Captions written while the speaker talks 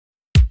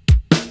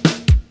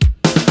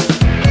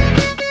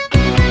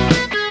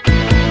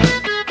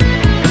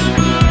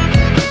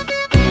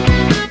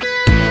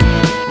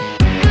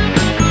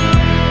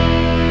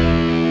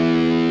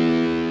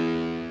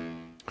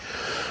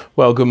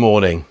Well, good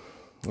morning.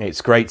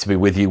 It's great to be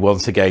with you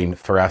once again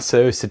for our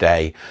service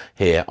today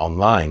here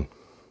online.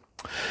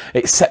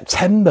 It's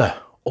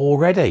September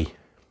already.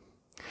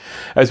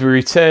 As we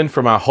return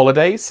from our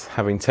holidays,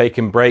 having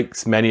taken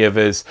breaks many of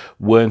us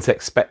weren't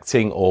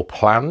expecting or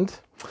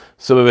planned.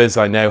 Some of us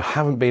I know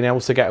haven't been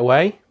able to get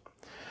away.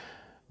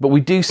 But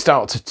we do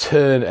start to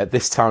turn at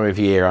this time of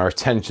year our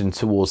attention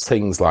towards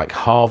things like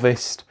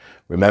Harvest,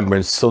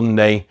 Remembrance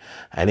Sunday,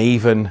 and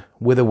even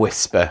with a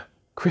whisper,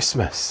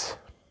 Christmas.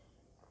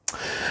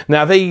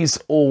 Now, these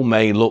all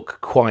may look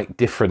quite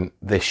different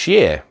this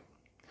year,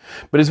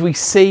 but as we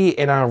see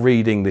in our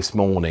reading this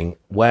morning,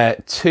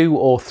 where 2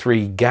 or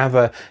 3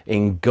 gather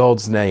in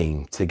God's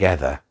name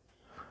together,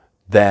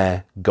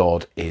 there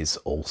God is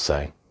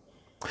also.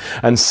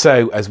 And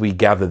so as we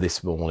gather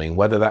this morning,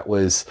 whether that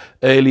was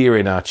earlier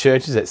in our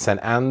churches at St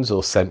Anne's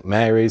or St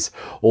Mary's,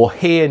 or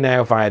here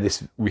now via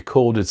this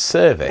recorded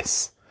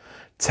service,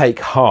 take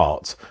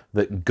heart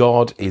that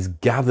God is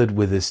gathered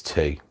with us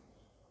too.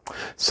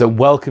 So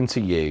welcome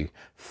to you.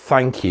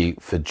 Thank you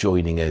for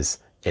joining us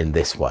in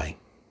this way.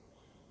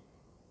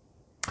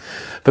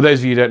 For those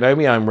of you who don't know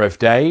me, I'm Rev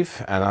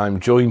Dave, and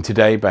I'm joined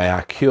today by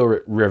our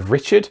curate, Rev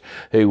Richard,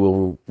 who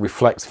will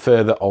reflect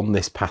further on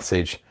this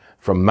passage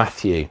from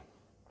Matthew.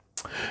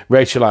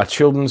 Rachel, our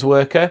children's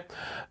worker,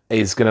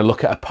 is going to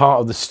look at a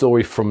part of the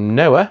story from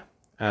Noah,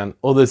 and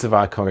others of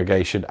our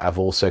congregation have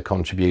also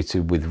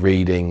contributed with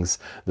readings,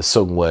 the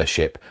sung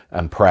worship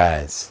and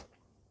prayers.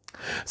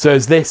 So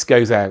as this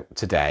goes out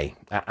today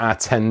at our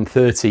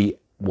 10:30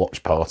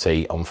 watch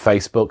party on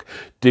Facebook,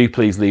 do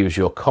please leave us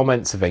your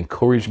comments of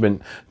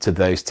encouragement to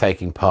those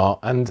taking part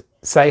and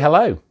say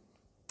hello.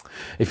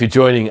 If you're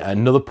joining at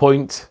another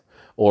point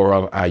or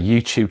on our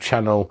YouTube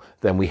channel,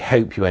 then we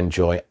hope you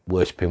enjoy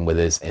worshipping with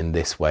us in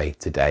this way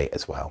today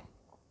as well.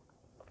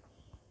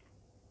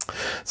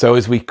 So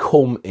as we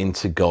come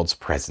into God's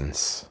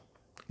presence,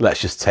 let's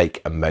just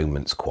take a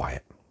moment's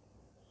quiet.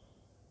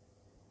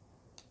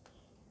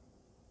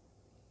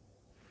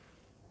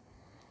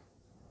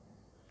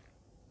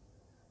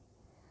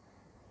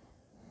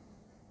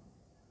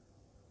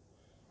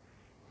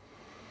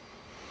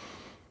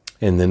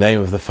 In the name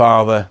of the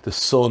Father, the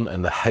Son,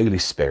 and the Holy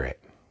Spirit.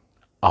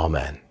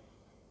 Amen.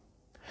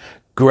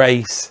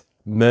 Grace,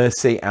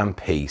 mercy, and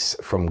peace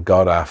from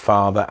God our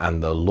Father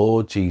and the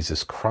Lord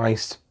Jesus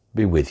Christ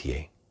be with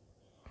you,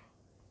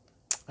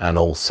 and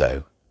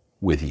also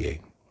with you.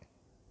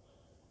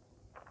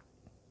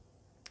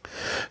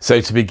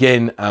 So to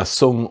begin our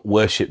sung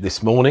worship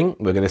this morning,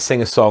 we're going to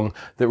sing a song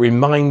that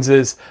reminds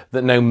us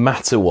that no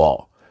matter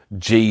what,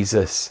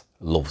 Jesus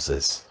loves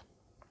us.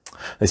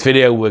 This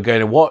video we're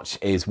going to watch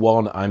is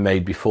one I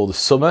made before the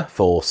summer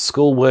for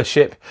school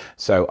worship,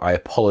 so I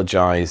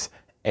apologise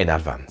in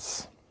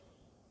advance.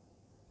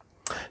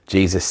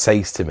 Jesus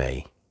says to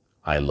me,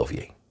 I love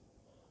you.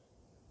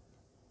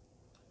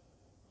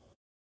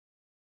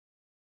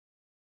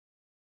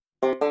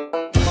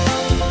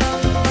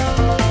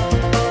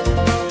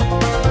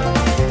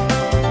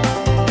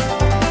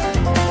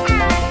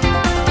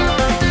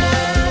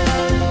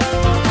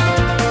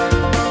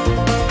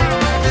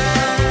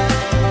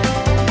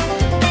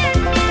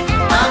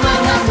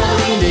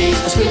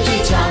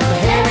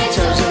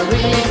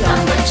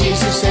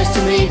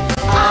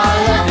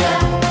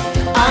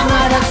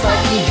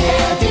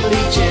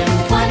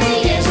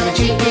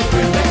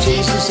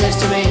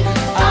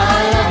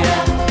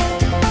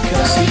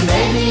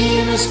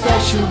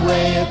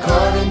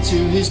 According to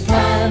his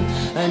plan,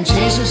 and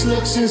Jesus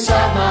looks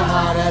inside my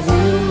heart at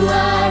who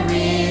I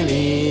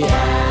really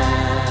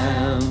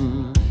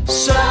am.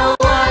 So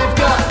I've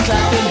got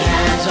clapping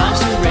hands, arms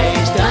to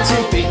raise,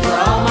 dancing feet for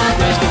all my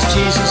days, cause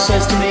Jesus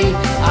says to me,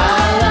 I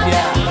love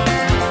ya.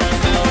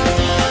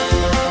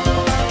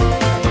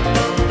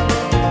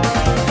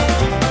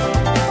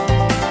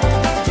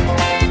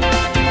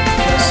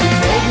 Cause he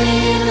made me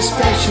in a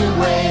special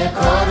way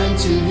according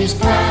to his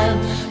plan,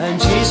 and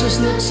Jesus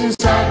looks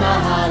inside my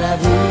heart at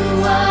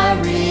who I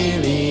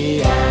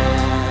really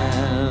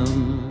am.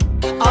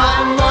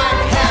 I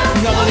might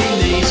have knobbly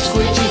knees,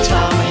 squidgy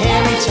tongue,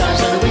 hairy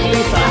toes, and a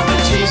wiggly thumb,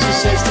 but Jesus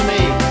says to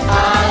me,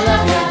 I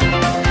love ya.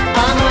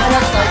 I might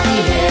have spiky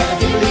hair, a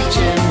giggly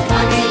chin,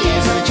 pointy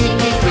ears, and a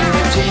cheeky grin,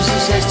 but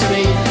Jesus says to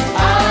me, I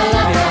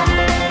love ya.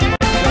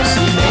 Cause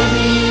he made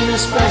me in a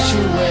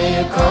special way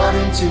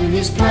according to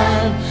his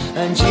plan,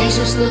 and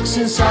Jesus looks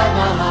inside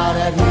my heart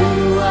at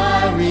who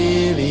I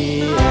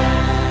really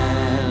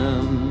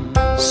am.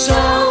 So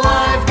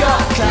I've got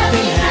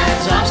clapping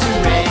hands, arms to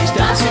raise,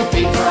 dancing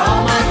feet for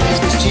all my days,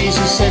 cause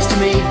Jesus says to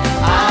me,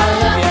 I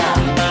love ya.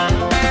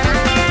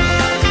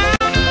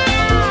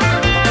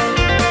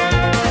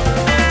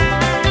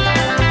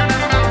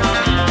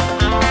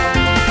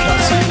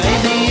 Cause he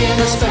made me in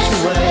a special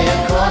way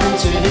according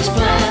to his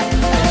plan,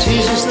 and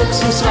Jesus looks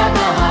inside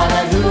my heart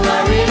at who I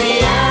really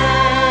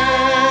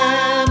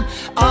am.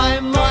 I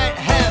might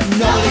have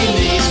knobbly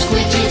knees,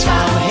 squidgy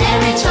tongue,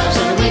 hairy toes,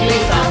 and a wiggly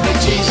thumb, but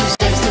Jesus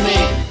says to me,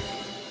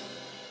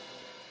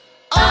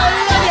 I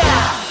love ya.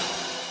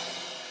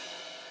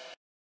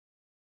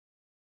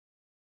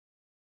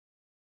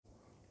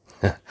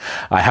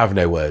 I have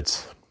no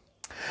words.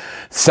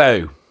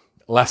 So,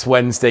 last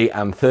Wednesday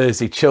and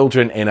Thursday,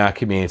 children in our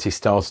community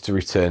started to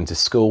return to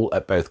school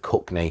at both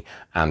Cookney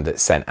and at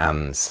St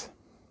Anne's.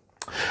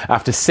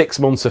 After 6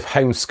 months of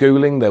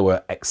homeschooling, there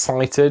were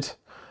excited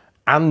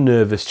and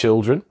nervous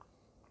children,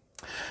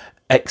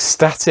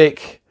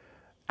 ecstatic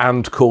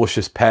and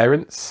cautious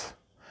parents,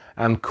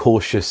 and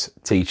cautious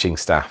teaching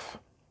staff.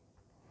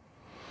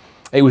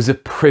 It was a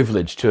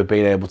privilege to have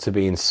been able to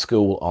be in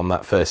school on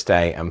that first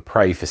day and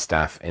pray for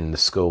staff in the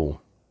school.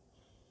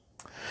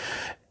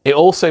 It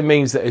also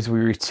means that as we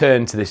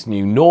return to this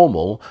new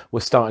normal, we're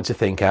starting to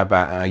think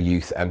about our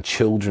youth and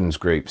children's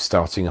groups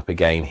starting up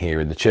again here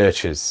in the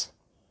churches.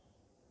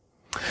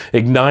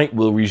 Ignite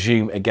will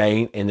resume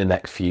again in the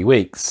next few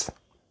weeks.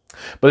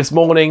 But this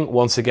morning,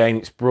 once again,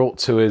 it's brought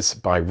to us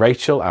by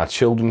Rachel, our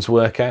children's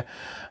worker,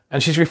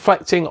 and she's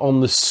reflecting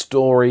on the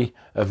story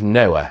of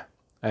Noah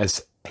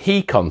as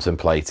he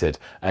contemplated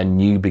a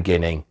new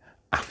beginning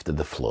after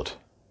the flood.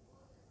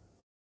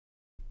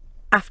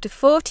 After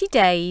 40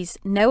 days,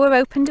 Noah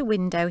opened a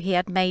window he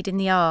had made in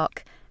the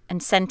ark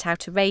and sent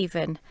out a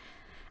raven,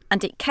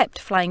 and it kept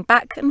flying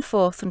back and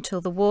forth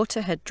until the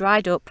water had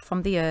dried up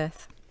from the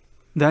earth.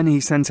 Then he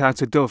sent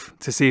out a dove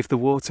to see if the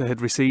water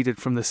had receded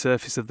from the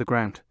surface of the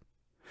ground.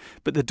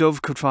 But the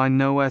dove could find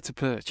nowhere to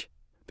perch,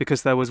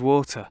 because there was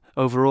water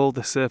over all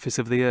the surface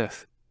of the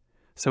earth.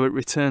 So it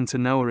returned to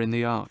Noah in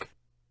the ark.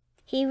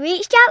 He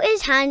reached out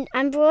his hand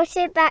and brought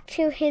it back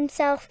to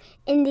himself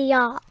in the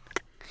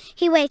ark.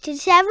 He waited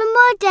 7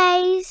 more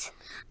days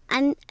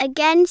and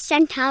again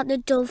sent out the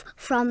dove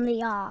from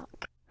the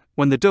ark.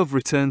 When the dove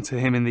returned to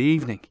him in the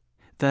evening,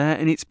 there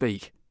in its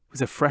beak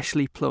was a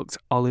freshly plucked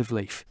olive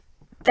leaf.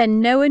 Then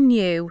Noah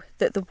knew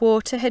that the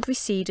water had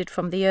receded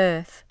from the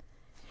earth.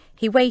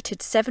 He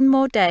waited 7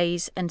 more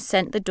days and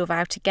sent the dove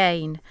out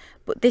again,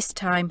 but this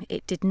time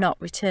it did not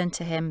return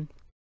to him.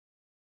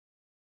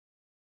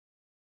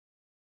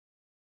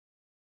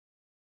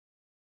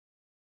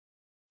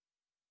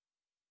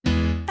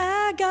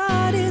 Our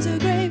God is a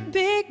great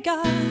big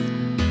God.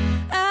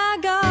 Our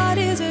God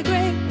is a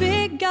great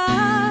big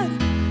God.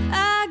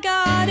 Our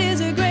God is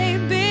a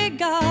great big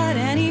God,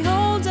 and He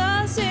holds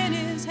us in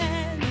His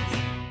hands.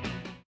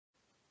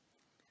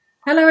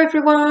 Hello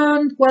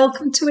everyone,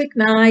 welcome to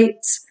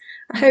Ignite.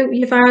 I hope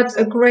you've had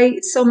a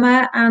great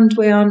summer and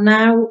we are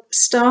now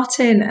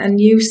starting a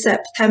new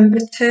September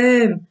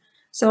term.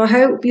 So I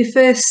hope your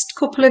first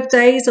couple of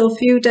days or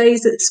few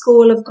days at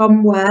school have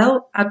gone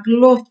well. I'd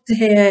love to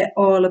hear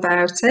all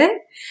about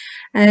it.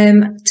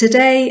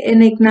 Today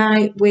in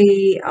Ignite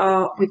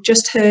we've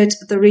just heard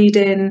the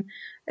reading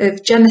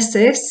of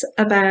Genesis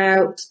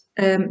about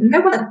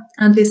Noah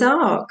and his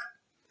ark.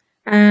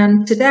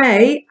 And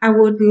today I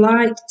would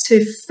like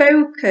to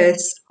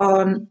focus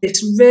on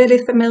this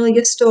really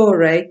familiar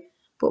story,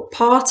 but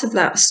part of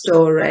that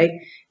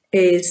story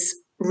is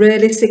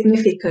really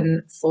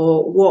significant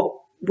for what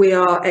we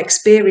are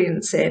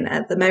experiencing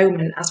at the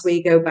moment as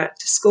we go back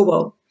to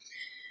school.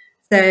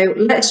 So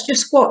let's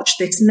just watch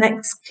this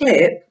next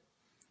clip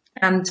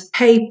and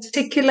pay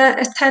particular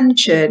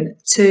attention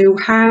to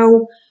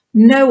how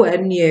Noah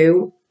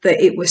knew that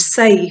it was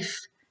safe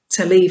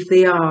to leave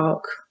the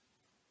ark.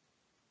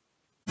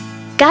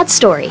 God's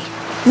story,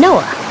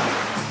 Noah.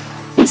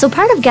 So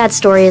part of God's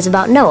story is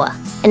about Noah,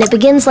 and it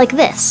begins like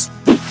this.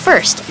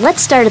 First,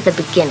 let's start at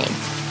the beginning.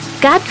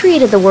 God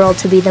created the world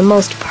to be the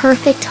most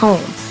perfect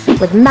home,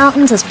 with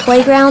mountains as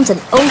playgrounds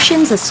and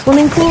oceans as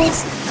swimming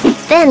pools.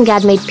 Then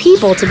God made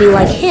people to be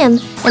like Him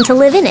and to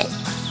live in it.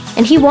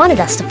 And He wanted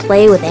us to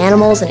play with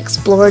animals and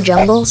explore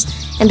jungles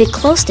and be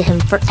close to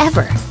Him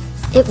forever.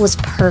 It was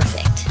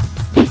perfect.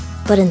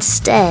 But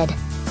instead,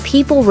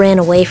 people ran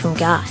away from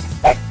God.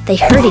 They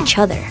hurt each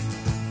other.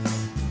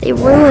 They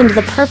ruined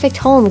the perfect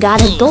home God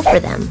had built for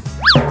them.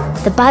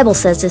 The Bible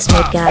says this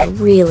made God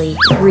really,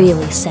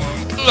 really sad.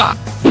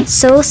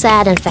 So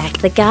sad, in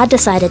fact, that God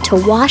decided to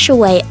wash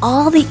away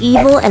all the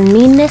evil and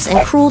meanness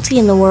and cruelty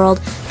in the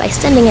world by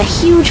sending a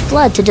huge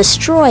flood to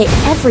destroy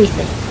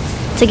everything,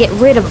 to get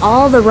rid of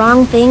all the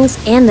wrong things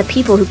and the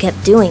people who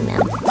kept doing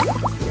them.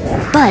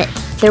 But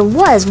there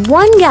was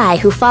one guy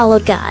who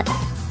followed God.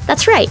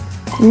 That's right,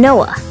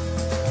 Noah.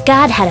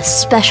 God had a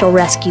special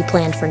rescue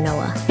plan for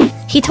Noah.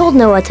 He told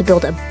Noah to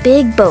build a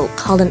big boat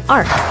called an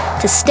ark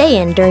to stay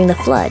in during the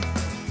flood.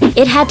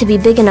 It had to be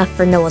big enough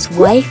for Noah's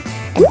wife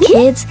and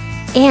kids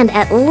and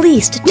at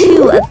least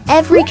 2 of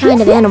every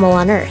kind of animal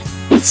on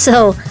Earth.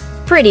 So,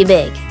 pretty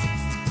big.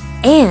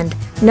 And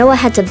Noah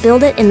had to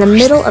build it in the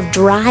middle of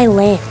dry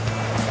land,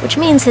 which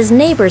means his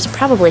neighbors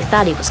probably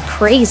thought he was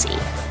crazy,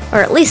 or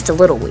at least a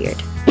little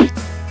weird.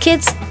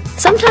 Kids,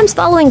 sometimes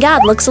following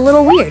God looks a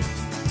little weird.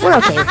 We're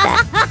okay with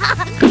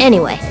that.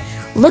 Anyway,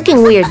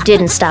 looking weird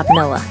didn't stop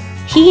Noah.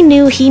 He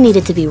knew he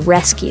needed to be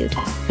rescued.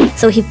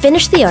 So he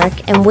finished the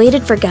ark and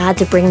waited for God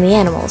to bring the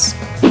animals.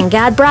 And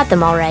God brought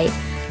them all right.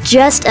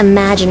 Just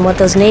imagine what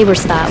those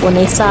neighbors thought when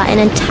they saw an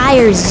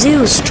entire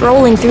zoo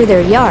strolling through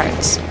their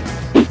yards.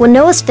 When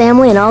Noah's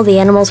family and all the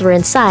animals were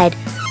inside,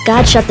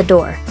 God shut the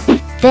door.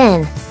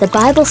 Then, the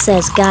Bible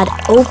says God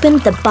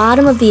opened the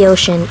bottom of the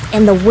ocean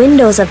and the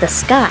windows of the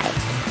sky.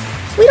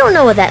 We don't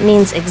know what that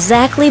means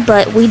exactly,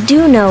 but we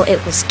do know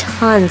it was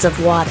tons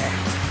of water.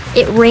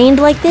 It rained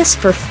like this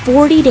for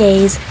 40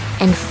 days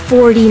and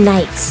 40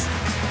 nights.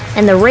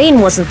 And the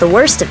rain wasn't the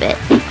worst of it.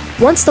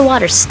 Once the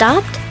water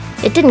stopped,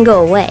 it didn't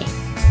go away.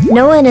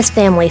 Noah and his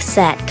family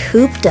sat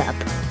cooped up,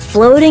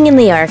 floating in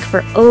the ark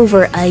for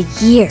over a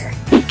year,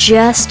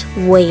 just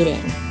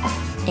waiting.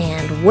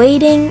 And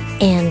waiting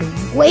and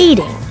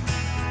waiting.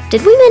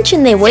 Did we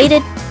mention they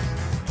waited?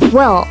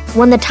 Well,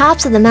 when the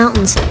tops of the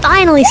mountains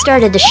finally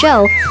started to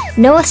show,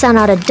 Noah sent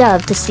out a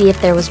dove to see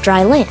if there was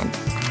dry land.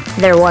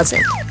 There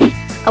wasn't.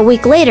 A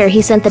week later,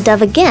 he sent the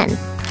dove again.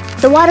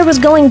 The water was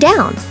going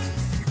down.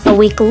 A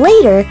week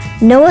later,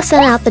 Noah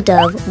sent out the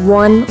dove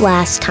one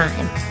last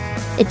time.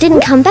 It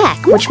didn't come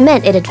back, which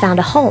meant it had found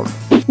a home.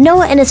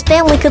 Noah and his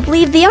family could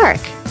leave the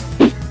ark.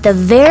 The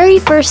very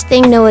first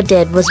thing Noah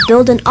did was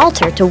build an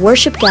altar to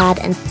worship God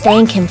and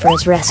thank him for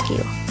his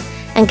rescue.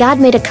 And God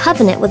made a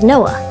covenant with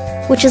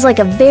Noah, which is like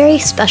a very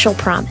special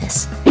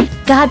promise.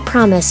 God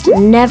promised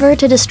never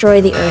to destroy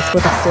the earth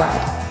with a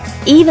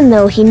flood, even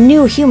though he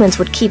knew humans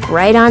would keep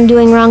right on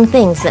doing wrong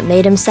things that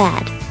made him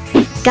sad.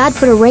 God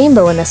put a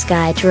rainbow in the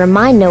sky to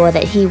remind Noah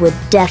that he would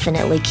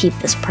definitely keep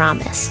this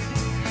promise.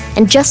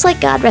 And just like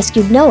God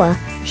rescued Noah,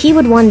 he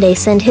would one day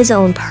send his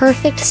own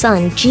perfect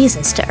son,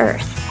 Jesus, to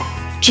earth.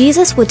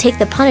 Jesus would take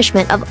the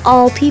punishment of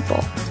all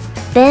people.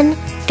 Then,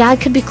 God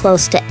could be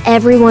close to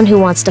everyone who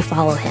wants to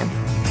follow him.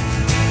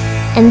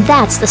 And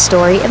that's the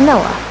story of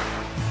Noah.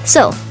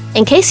 So,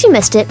 in case you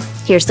missed it,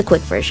 here's the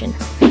quick version.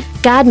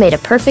 God made a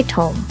perfect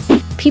home.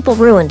 People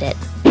ruined it.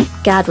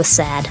 God was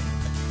sad.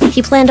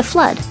 He planned a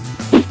flood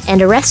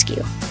and a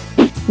rescue.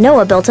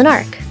 Noah built an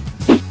ark.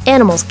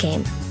 Animals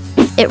came.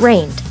 It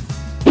rained.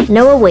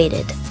 Noah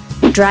waited.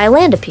 Dry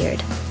land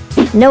appeared.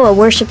 Noah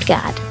worshipped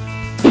God.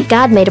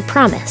 God made a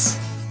promise.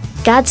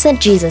 God sent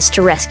Jesus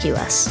to rescue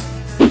us.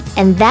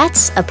 And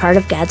that's a part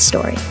of God's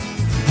story.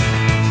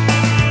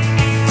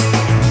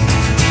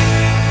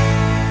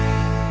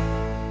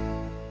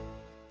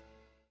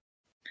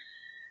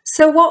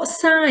 So what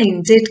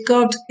sign did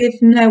God give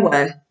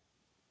Noah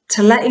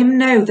to let him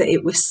know that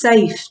it was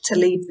safe to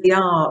leave the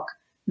ark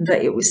and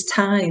that it was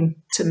time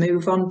to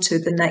move on to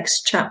the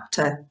next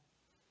chapter?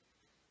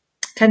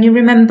 Can you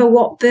remember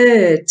what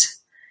bird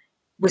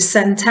was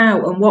sent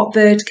out and what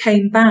bird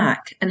came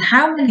back? And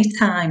how many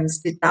times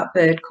did that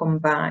bird come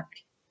back?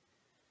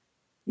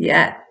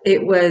 Yeah,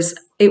 it was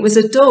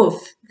a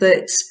dove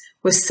that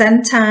was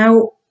sent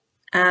out,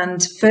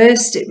 and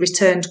first it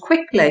returned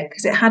quickly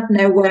because it had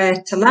nowhere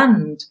to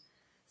land.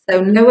 So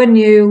Noah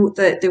knew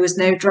that there was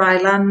no dry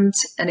land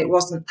and it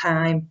wasn't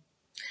time.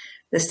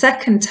 The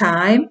second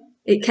time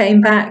it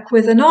came back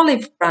with an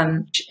olive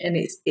branch in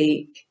its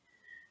beak.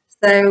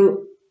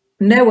 So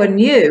Noah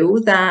knew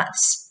that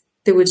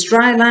there was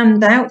dry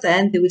land out there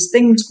and there was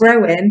things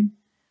growing,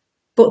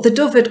 but the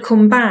dove had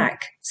come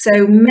back.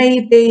 So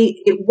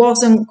maybe it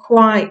wasn't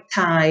quite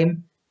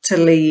time to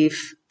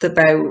leave the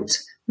boat.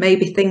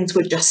 Maybe things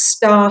were just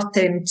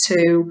starting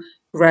to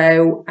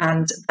grow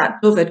and that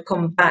dove had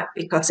come back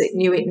because it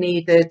knew it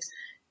needed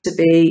to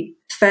be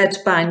fed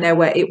by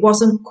Noah. It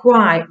wasn't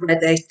quite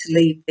ready to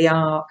leave the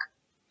ark.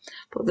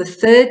 But the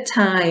third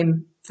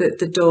time that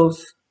the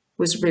dove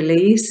was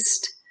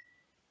released,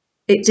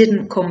 it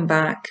didn't come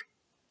back.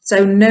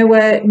 So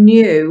Noah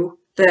knew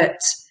that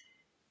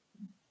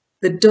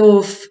the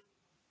dove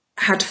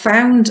had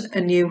found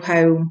a new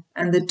home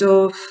and the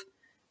dove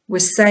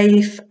was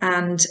safe,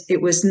 and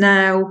it was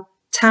now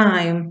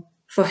time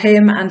for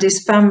him and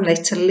his family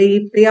to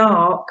leave the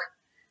ark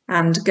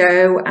and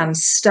go and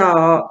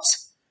start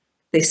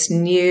this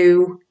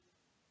new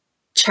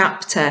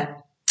chapter.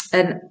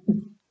 And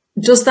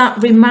does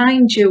that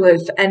remind you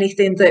of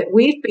anything that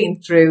we've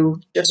been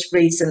through just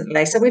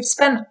recently? So we've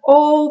spent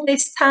all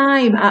this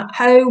time at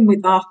home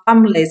with our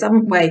families,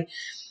 haven't we?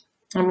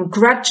 And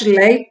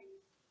gradually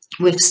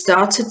we've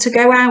started to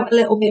go out a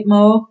little bit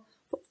more.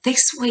 But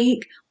this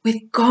week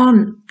we've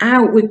gone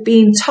out. We've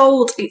been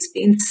told it's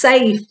been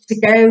safe to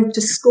go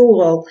to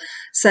school.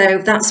 So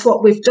that's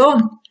what we've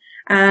done.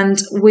 And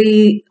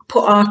we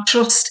put our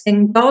trust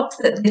in God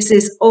that this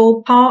is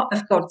all part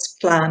of God's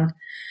plan.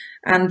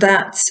 And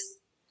that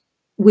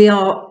we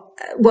are,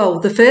 well,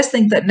 the first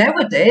thing that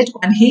Noah did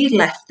when he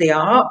left the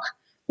ark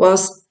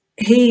was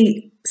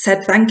he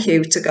said thank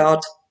you to God.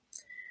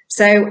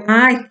 So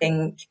I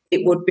think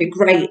it would be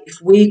great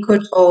if we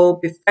could all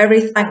be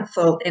very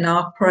thankful in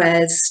our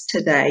prayers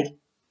today.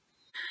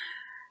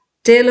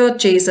 Dear Lord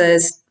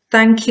Jesus,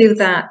 thank you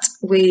that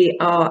we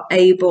are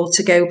able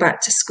to go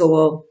back to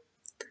school.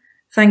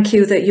 Thank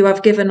you that you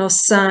have given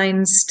us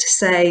signs to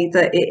say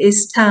that it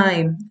is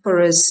time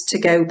for us to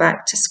go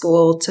back to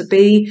school, to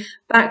be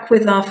back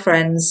with our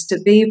friends, to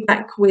be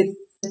back with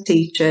the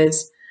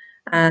teachers.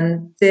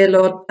 And dear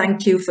Lord,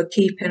 thank you for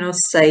keeping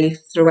us safe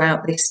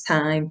throughout this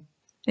time.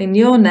 In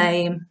your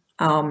name,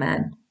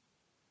 amen.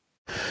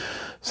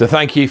 So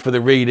thank you for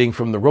the reading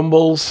from the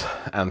Rumbles,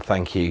 and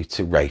thank you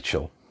to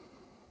Rachel.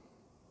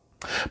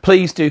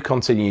 Please do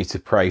continue to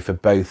pray for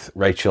both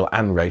Rachel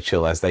and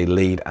Rachel as they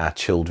lead our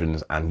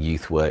children's and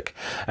youth work,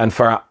 and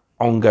for our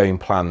ongoing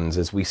plans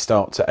as we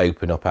start to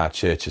open up our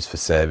churches for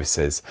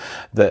services,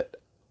 that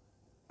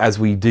as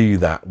we do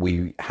that,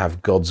 we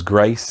have God's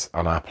grace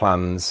on our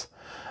plans,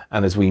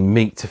 and as we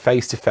meet to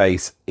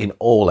face in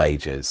all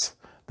ages,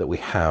 that we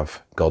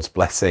have God's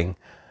blessing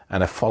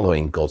and are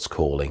following God's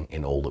calling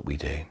in all that we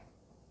do.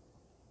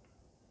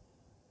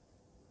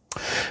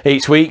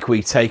 Each week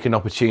we take an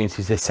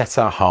opportunity to set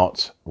our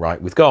hearts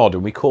right with God,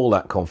 and we call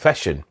that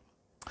confession.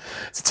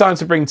 It's a time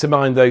to bring to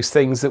mind those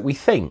things that we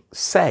think,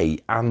 say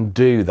and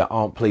do that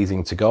aren't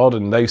pleasing to God,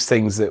 and those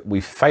things that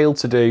we've failed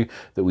to do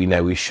that we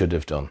know we should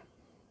have done.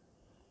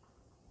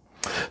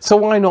 So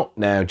why not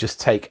now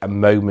just take a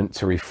moment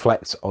to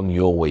reflect on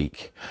your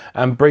week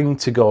and bring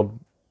to God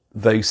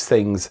those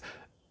things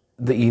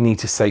that you need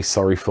to say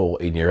sorry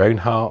for in your own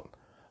heart,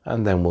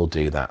 and then we'll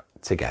do that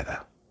together.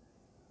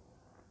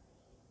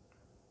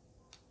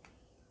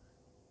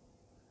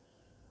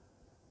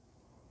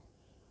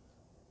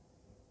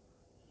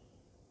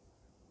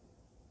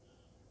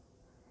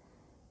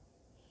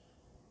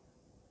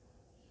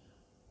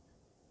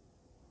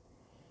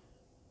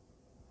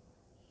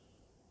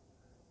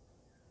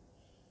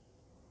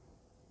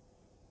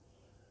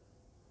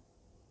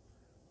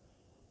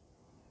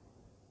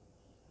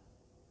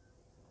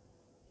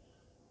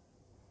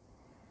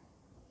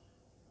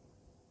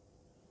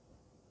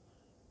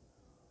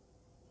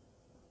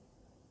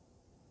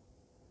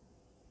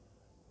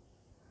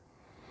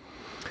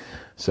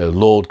 So,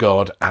 Lord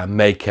God, our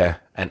Maker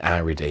and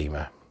our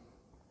Redeemer,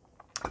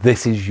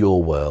 this is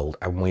your world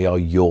and we are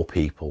your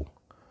people.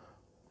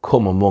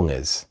 Come among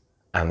us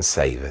and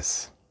save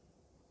us.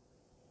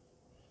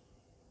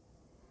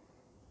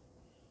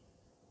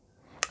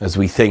 As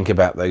we think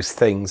about those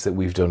things that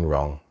we've done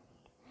wrong,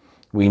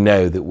 we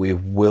know that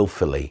we've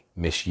willfully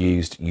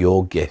misused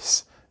your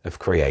gifts of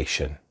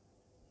creation.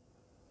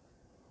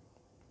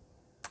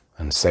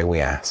 And so we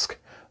ask,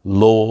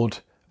 Lord,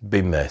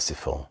 be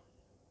merciful.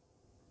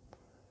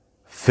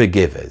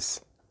 Forgive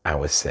us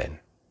our sin.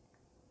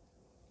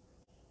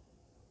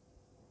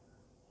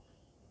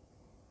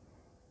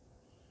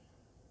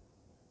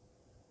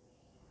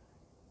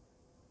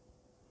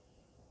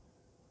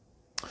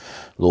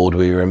 Lord,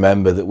 we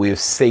remember that we have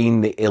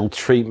seen the ill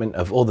treatment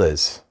of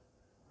others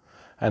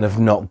and have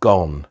not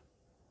gone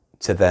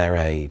to their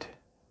aid.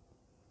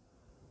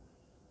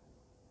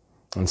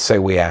 And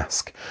so we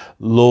ask,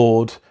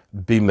 Lord,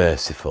 be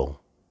merciful.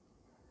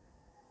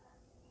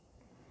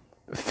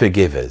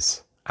 Forgive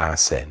us our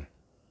sin.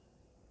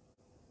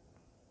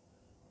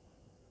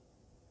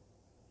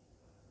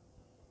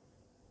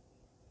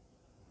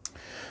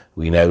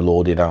 We know,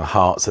 Lord, in our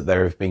hearts that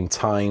there have been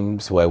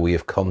times where we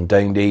have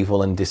condoned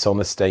evil and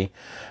dishonesty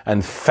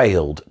and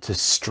failed to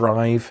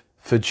strive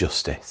for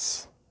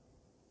justice.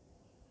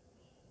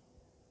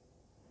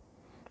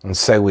 And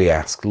so we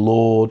ask,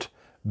 Lord,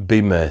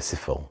 be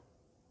merciful.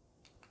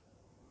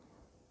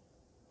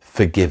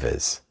 Forgive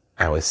us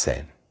our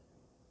sin.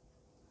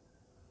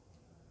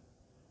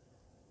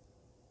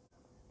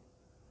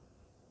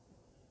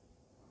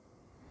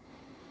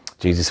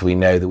 Jesus, we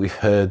know that we've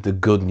heard the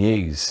good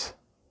news,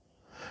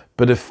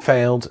 but have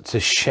failed to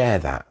share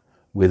that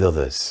with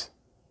others.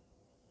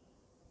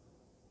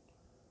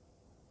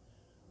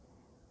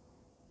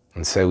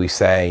 And so we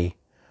say,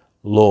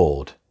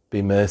 Lord,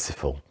 be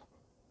merciful.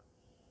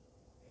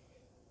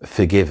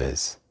 Forgive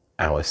us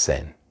our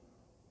sin.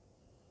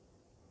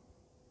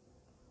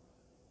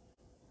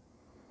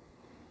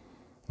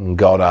 And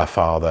God our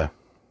Father,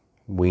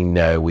 we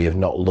know we have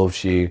not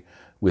loved you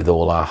with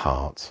all our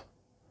heart,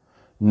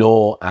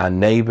 nor our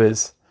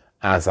neighbours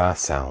as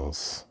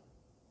ourselves.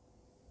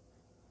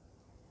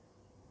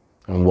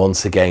 And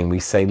once again we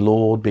say,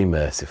 Lord, be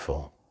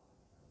merciful.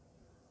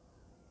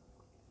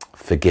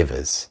 Forgive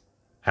us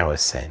our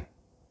sin.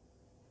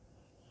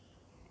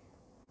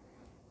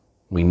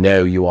 We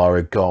know you are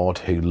a God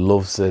who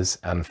loves us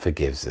and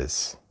forgives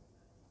us.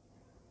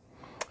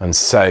 And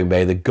so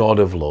may the God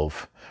of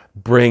love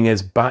bring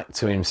us back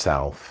to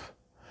himself,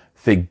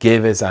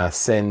 forgive us our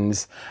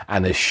sins,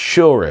 and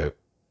assure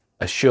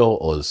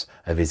us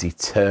of his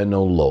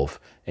eternal love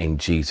in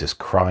Jesus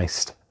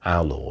Christ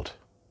our Lord.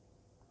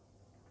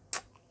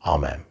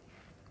 Amen.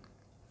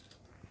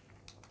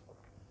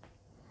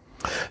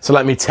 So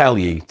let me tell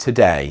you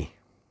today,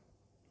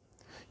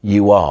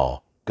 you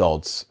are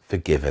God's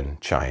forgiven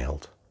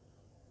child.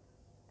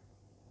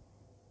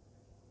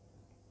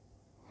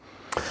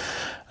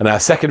 And our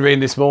second reading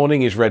this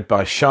morning is read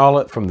by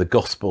Charlotte from the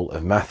Gospel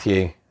of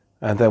Matthew,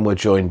 and then we're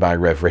joined by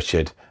Rev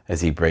Richard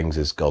as he brings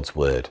us God's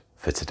word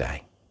for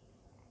today.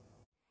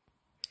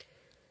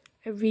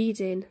 A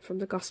reading from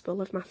the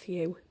Gospel of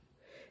Matthew.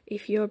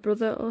 If your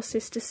brother or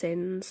sister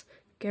sins,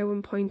 go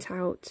and point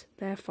out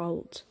their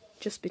fault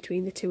just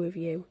between the two of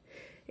you.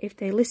 If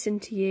they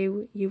listen to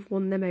you, you've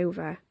won them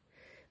over.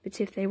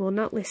 But if they will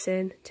not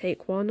listen,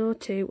 take one or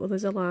two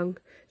others along,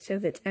 so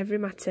that every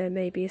matter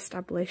may be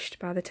established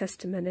by the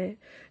testimony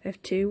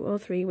of 2 or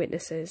 3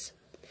 witnesses.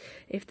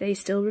 If they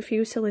still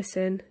refuse to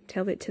listen,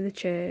 tell it to the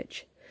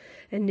church.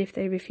 And if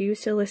they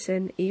refuse to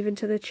listen, even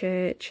to the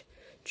church,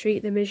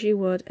 treat them as you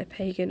would a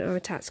pagan or a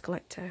tax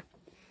collector.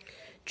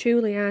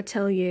 Truly I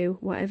tell you,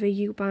 whatever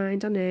you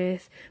bind on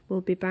earth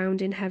will be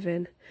bound in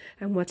heaven,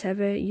 and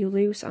whatever you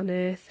loose on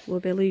earth will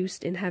be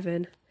loosed in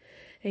heaven.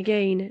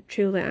 Again,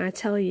 truly I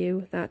tell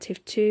you that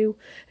if 2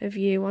 of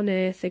you on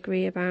earth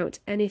agree about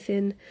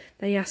anything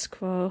they ask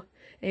for,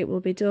 it will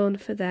be done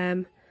for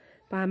them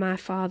by my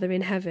Father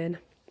in heaven.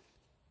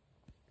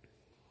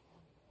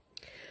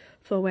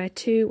 For where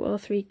 2 or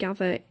 3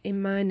 gather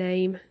in my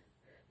name,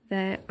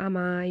 there am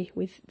I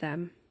with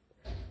them.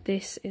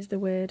 This is the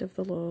word of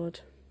the Lord.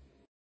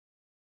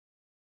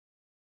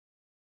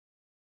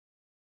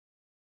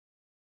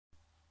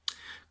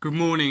 Good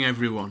morning,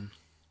 everyone.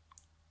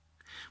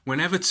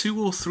 Whenever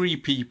 2 or 3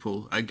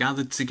 people are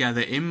gathered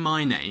together in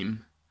my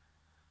name,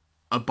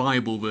 a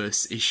Bible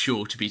verse is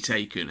sure to be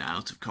taken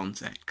out of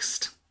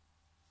context.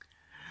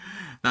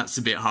 That's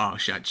a bit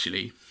harsh,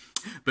 actually.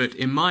 But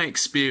in my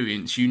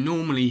experience, you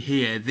normally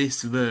hear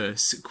this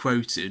verse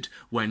quoted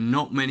when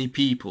not many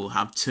people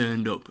have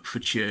turned up for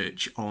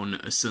church on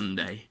a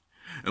Sunday.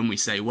 And we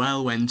say,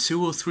 well, when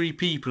 2 or 3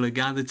 people are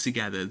gathered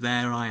together,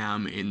 there I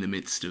am in the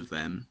midst of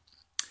them.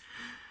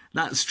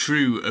 That's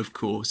true, of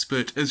course,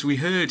 but as we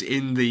heard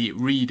in the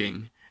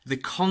reading, the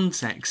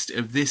context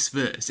of this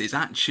verse is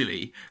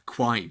actually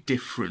quite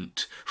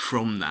different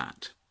from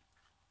that.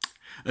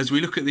 As we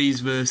look at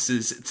these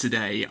verses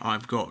today,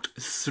 I've got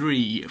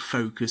 3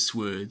 focus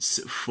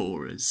words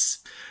for us: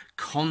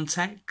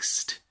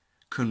 context,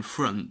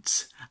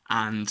 confront,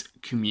 and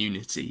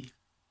community.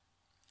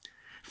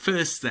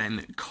 First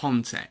then,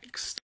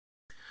 context.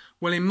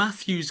 Well, in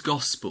Matthew's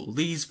Gospel,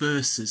 these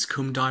verses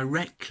come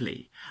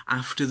directly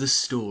after the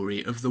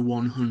story of the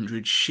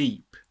 100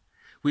 sheep,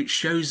 which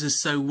shows us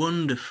so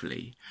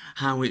wonderfully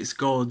how it's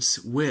God's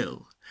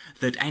will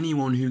that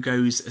anyone who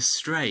goes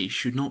astray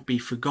should not be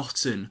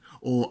forgotten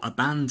or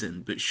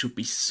abandoned, but should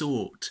be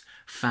sought,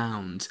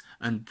 found,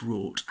 and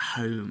brought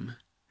home.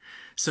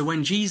 So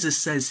when Jesus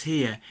says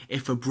here,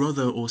 if a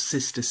brother or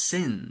sister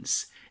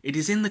sins, it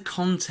is in the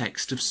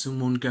context of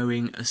someone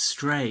going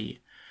astray,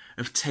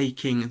 of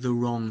taking the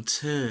wrong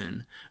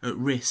turn, at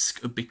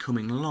risk of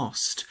becoming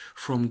lost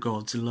from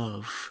God's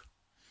love.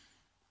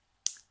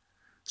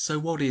 So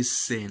what is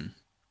sin?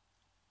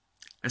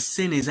 A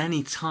sin is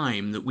any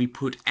time that we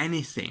put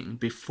anything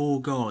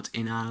before God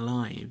in our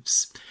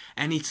lives,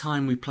 any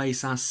time we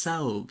place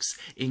ourselves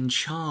in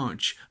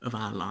charge of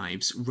our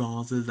lives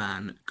rather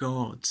than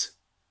God.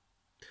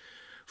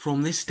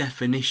 From this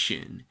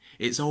definition,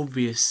 it's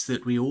obvious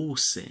that we all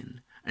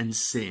sin, and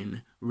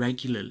sin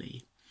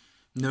regularly.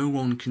 No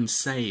one can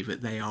say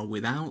that they are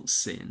without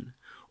sin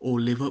or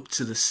live up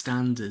to the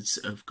standards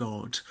of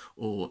God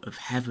or of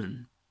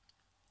heaven.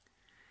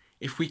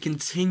 If we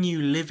continue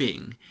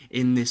living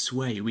in this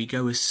way, we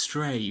go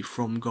astray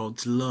from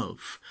God's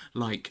love,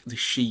 like the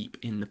sheep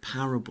in the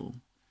parable.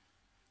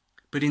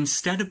 But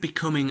instead of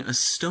becoming a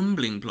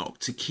stumbling block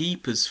to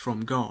keep us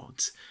from God,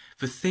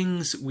 the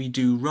things we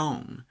do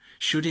wrong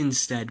should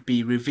instead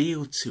be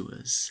revealed to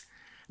us,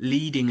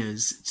 leading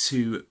us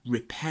to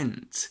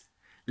repent,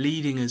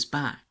 leading us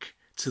back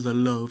to the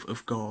love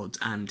of God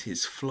and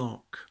his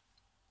flock.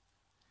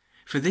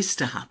 For this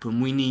to happen,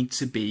 we need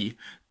to be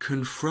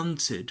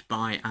confronted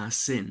by our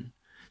sin.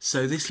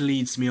 So this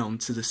leads me on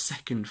to the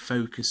second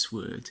focus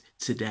word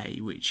today,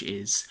 which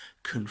is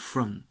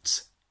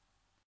confront.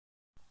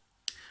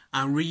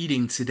 Our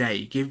reading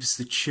today gives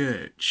the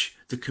church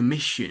the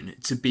commission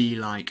to be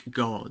like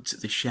God,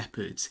 the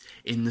shepherd,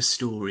 in the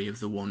story of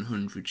the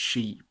 100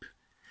 sheep,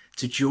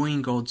 to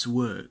join God's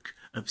work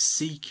of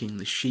seeking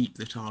the sheep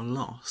that are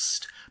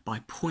lost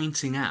by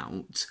pointing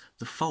out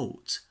the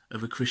fault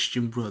of a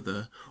Christian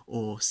brother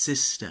or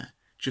sister,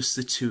 just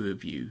the 2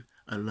 of you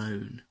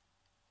alone.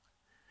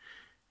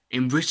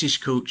 In British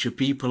culture,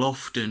 people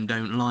often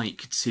don't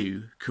like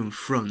to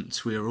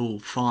confront. We're all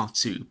far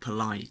too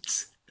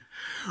polite.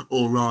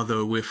 Or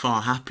rather, we're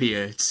far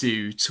happier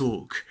to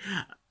talk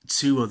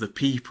to other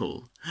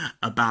people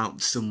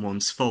about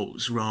someone's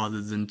faults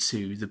rather than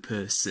to the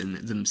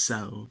person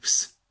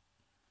themselves.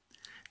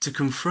 To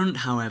confront,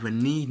 however,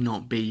 need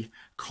not be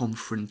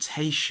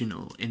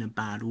confrontational in a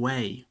bad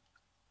way.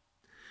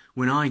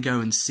 When I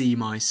go and see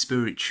my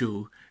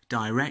spiritual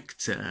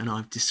director and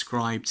I've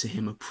described to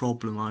him a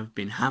problem I've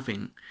been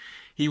having,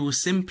 he will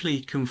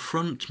simply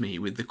confront me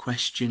with the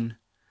question,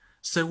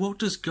 so what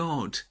does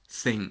God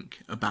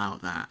think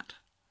about that?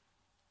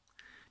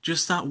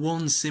 Just that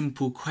one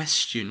simple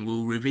question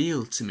will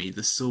reveal to me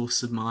the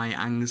source of my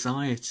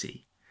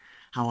anxiety,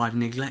 how I've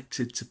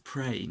neglected to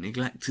pray,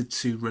 neglected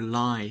to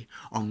rely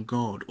on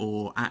God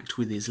or act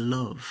with his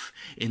love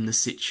in the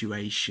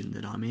situation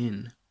that I'm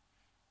in.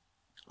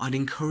 I'd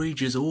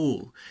encourage us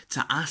all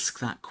to ask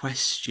that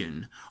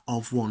question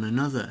of one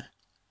another.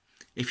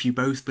 If you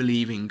both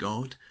believe in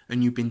God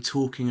and you've been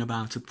talking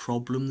about a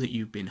problem that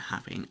you've been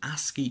having,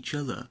 ask each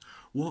other,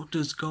 what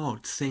does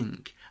God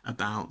think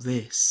about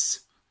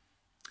this?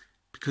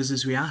 Because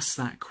as we ask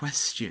that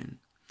question,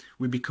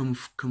 we become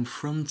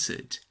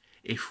confronted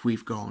if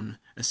we've gone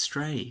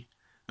astray,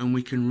 and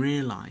we can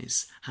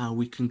realise how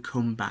we can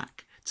come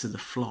back to the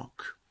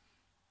flock.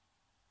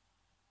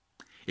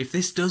 If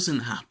this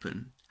doesn't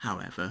happen,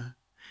 however,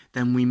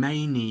 then we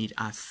may need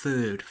our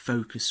third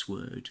focus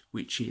word,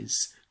 which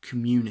is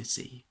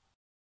community.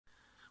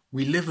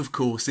 We live, of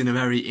course, in a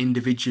very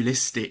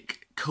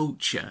individualistic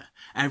culture.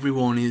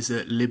 Everyone is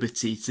at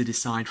liberty to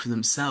decide for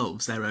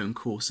themselves their own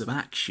course of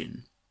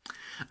action.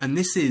 And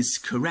this is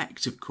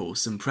correct, of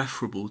course, and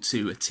preferable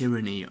to a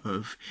tyranny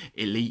of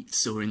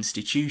elites or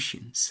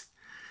institutions.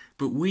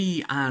 But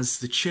we as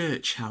the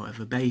church,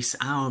 however, base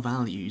our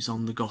values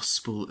on the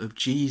gospel of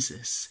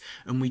Jesus,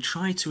 and we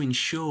try to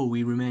ensure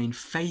we remain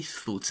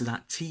faithful to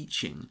that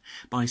teaching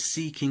by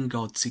seeking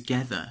God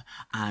together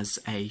as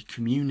a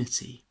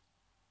community.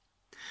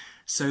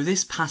 So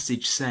this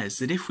passage says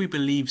that if we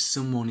believe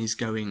someone is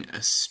going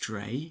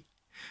astray,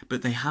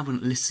 but they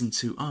haven't listened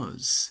to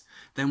us,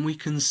 then we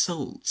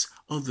consult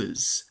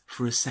others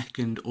for a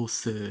second or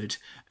third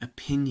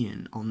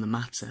opinion on the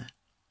matter.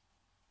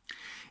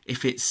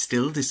 If it's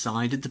still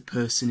decided the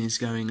person is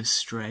going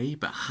astray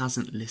but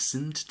hasn't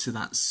listened to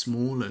that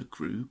smaller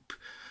group,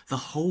 the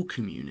whole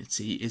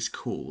community is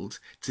called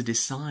to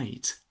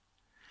decide.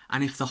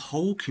 And if the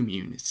whole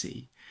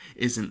community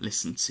isn't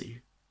listened to,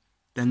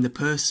 then the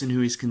person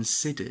who is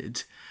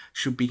considered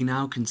should be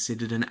now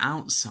considered an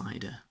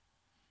outsider,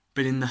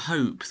 but in the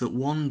hope that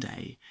one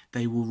day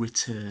they will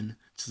return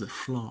to the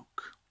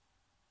flock.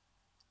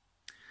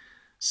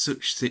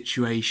 Such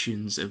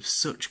situations of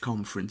such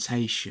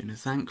confrontation are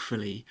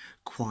thankfully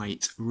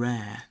quite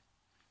rare,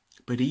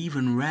 but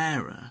even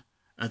rarer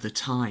are the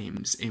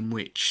times in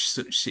which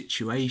such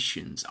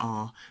situations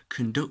are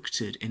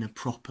conducted in a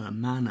proper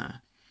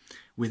manner,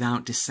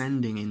 without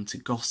descending into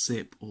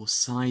gossip or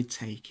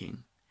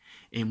side-taking,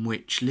 in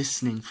which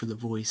listening for the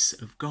voice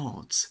of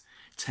God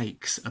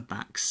takes a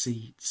back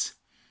seat.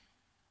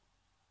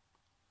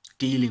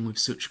 Dealing with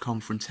such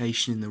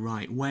confrontation in the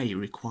right way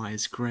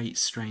requires great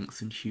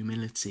strength and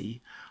humility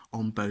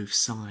on both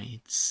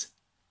sides.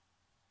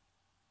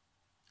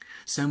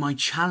 So my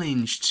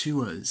challenge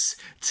to us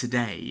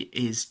today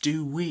is,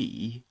 do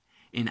we,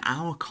 in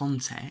our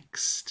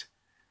context,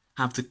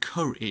 have the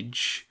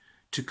courage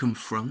to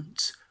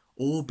confront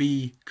or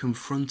be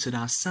confronted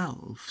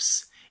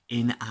ourselves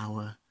in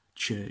our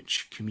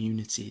church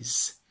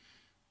communities?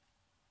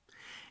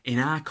 In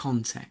our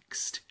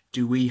context,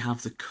 do we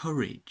have the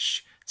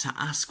courage to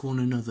ask one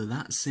another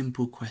that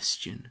simple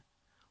question: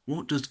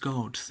 what does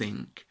God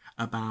think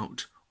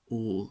about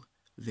all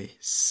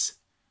this?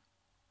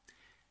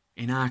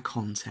 In our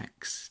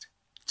context,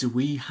 do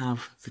we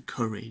have the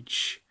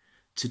courage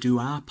to do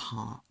our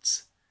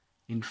part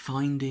in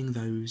finding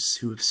those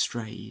who have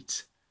strayed,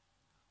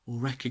 or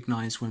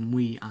recognise when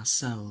we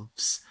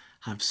ourselves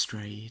have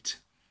strayed?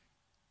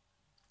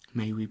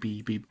 May we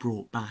be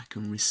brought back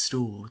and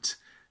restored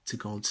to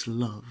God's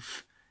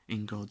love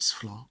in God's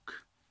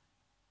flock.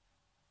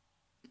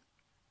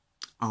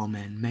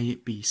 Amen. May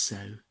it be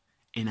so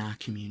in our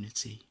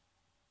community.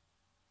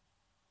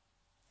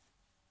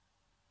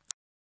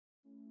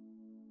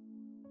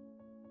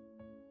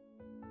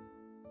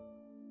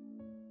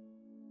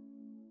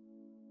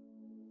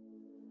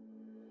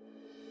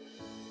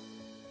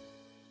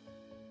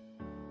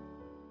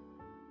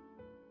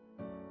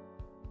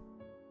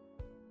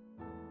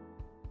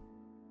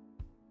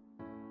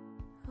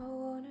 I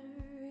wanna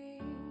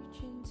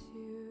reach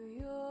into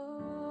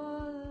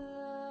your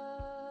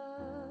love,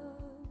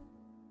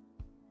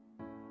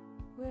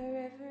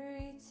 wherever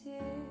it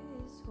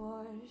is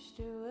washed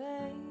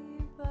away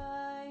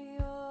by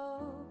your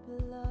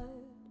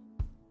blood.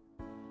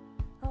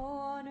 I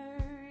wanna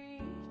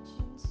reach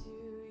into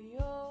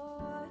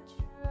your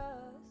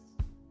trust,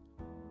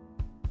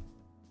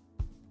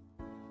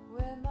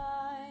 where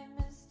my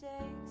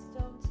mistakes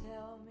don't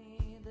tell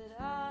me that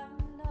I'm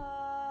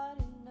not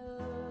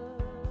enough.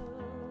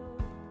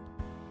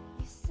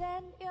 You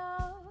sent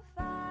your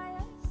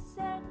fire,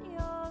 sent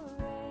your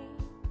rain,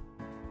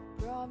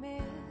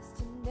 promised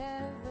to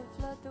never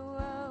flood the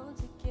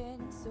world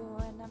again. So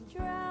when I'm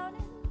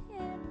drowning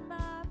in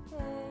my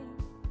pain,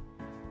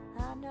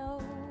 I know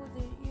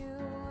that you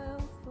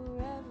will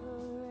forever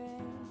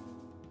reign.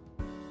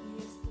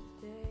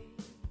 Yesterday,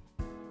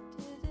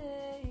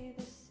 today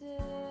the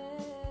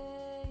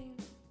same.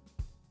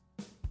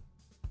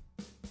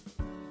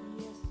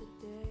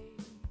 Yesterday,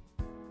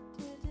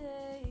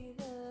 today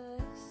the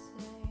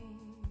same.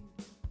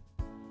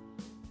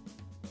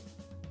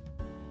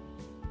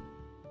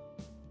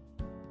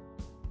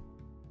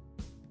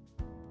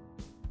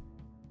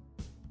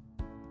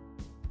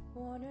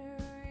 Wanna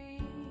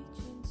reach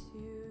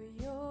into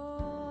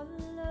your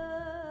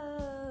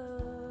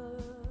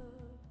love,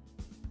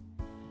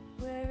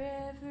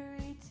 wherever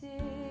it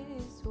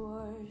is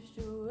washed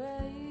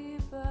away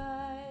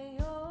by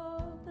your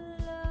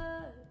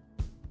blood.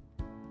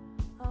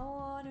 I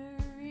wanna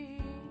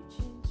reach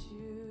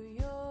into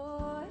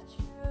your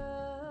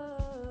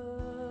trust,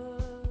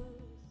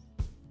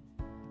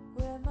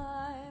 where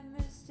my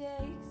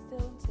mistakes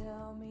don't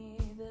tell me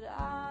that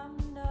I'm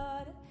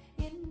not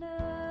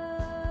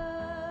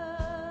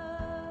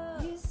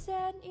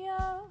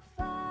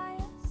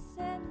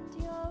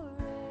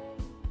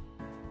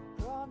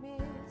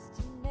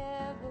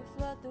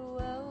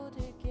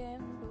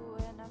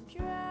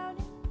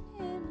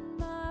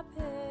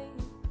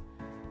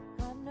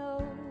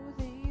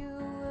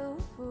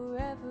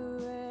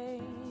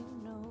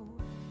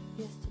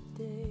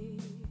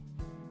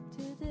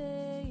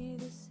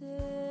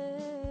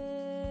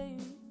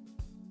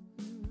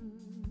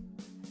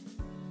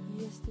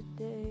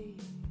yesterday,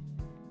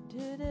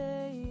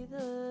 today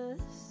the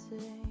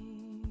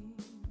same.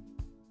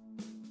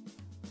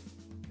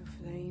 Your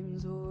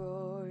flames will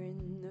roar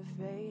in the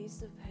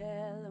face of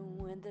hell, and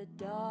when the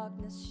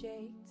darkness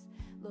shakes,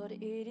 Lord,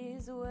 it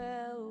is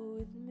well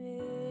with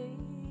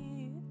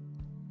me.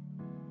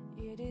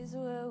 It is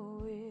well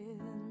with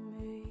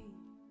me.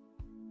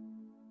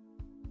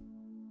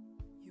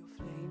 Your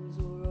flames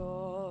will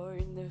roar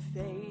in the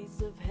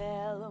face of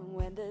hell, and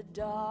when the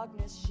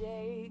darkness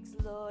shakes,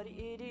 Lord,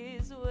 it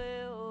is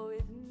well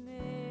with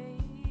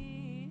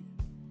me.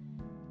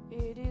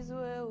 It is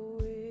well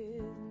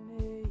with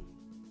me.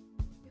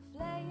 Your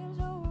flames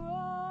will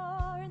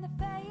roar in the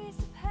face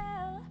of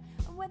hell,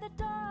 and when the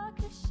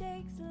darkness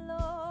shakes,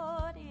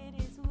 Lord, it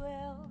is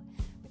well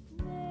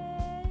with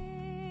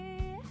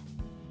me.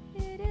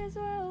 It is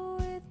well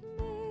with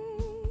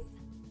me.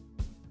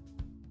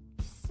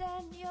 You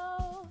send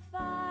your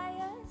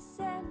fire,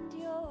 send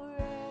your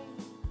rain.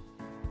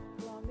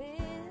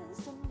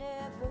 Promise to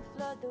never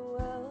flood the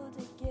world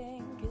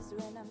again. 'Cause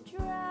when I'm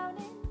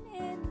drowning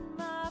in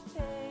my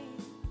pain,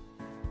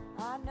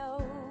 I know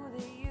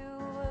that you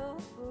will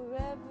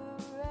forever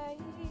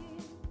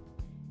reign.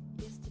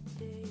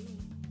 Yesterday,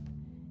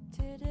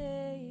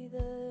 today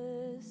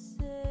the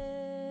same.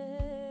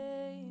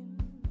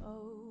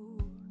 Oh,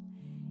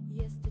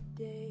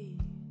 yesterday,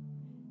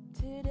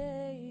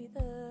 today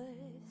the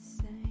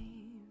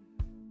same.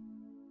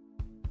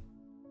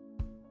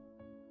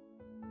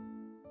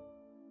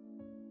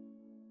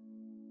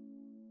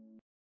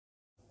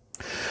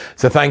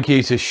 So thank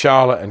you to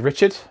Charlotte and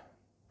Richard,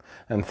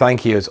 and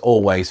thank you as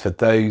always for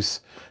those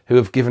who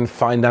have given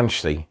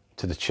financially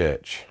to the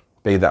church,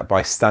 be that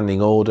by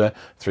standing order,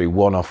 through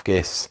one-off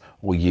gifts,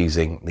 or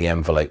using the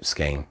envelope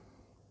scheme.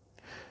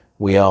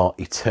 We are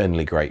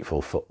eternally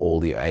grateful for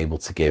all that you're able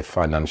to give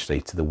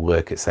financially to the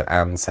work at St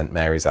Anne's, St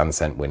Mary's and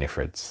St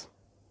Winifred's.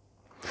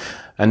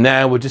 And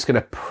now we're just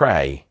going to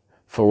pray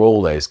for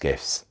all those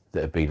gifts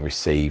that have been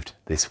received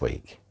this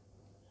week.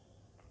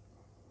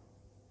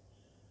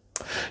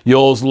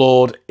 Yours,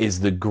 Lord,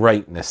 is the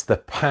greatness, the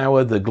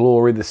power, the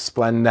glory, the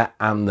splendour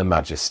and the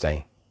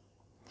majesty.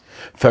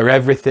 For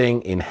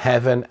everything in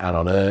heaven and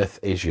on earth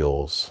is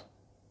yours.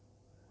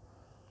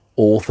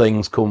 All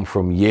things come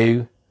from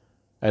you,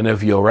 and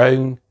of your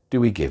own do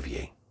we give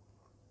you.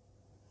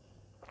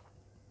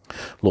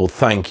 Lord,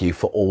 thank you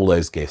for all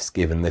those gifts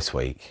given this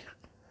week.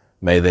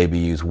 May they be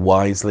used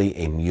wisely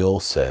in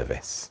your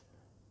service.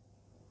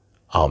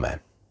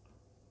 Amen.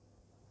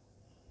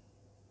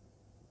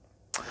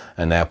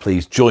 And now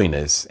please join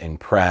us in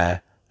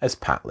prayer as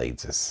Pat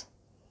leads us.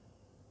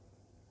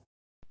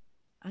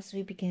 As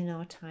we begin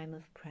our time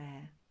of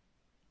prayer,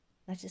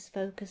 let us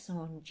focus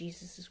on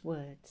Jesus'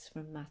 words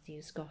from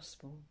Matthew's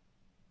Gospel.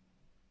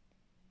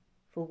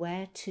 For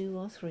where 2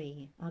 or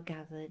 3 are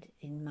gathered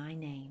in my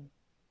name,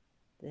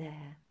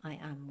 there I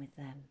am with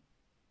them.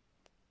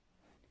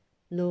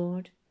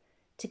 Lord,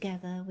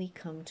 together we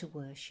come to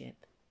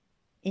worship,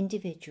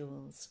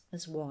 individuals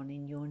as one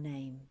in your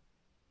name.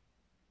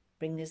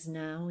 Bring us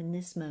now in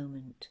this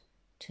moment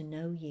to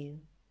know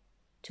you,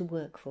 to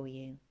work for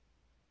you,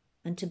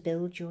 and to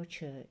build your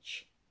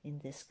church in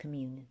this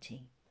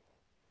community.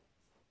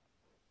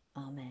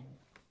 Amen.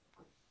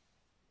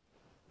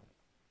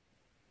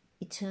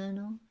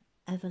 Eternal,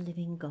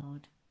 ever-living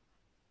God,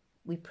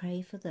 we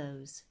pray for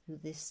those who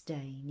this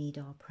day need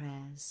our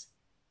prayers,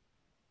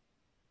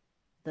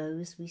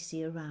 those we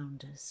see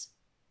around us,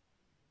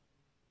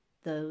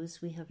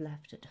 those we have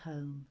left at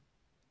home,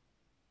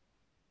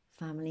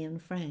 family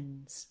and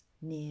friends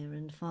near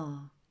and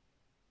far,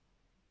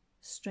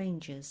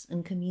 strangers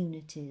and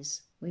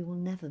communities we will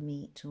never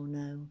meet or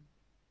know,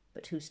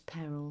 but whose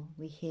peril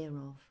we hear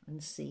of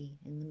and see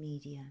in the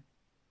media,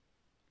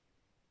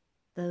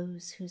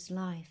 those whose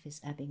life is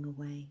ebbing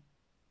away,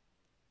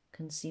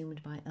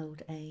 consumed by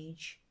old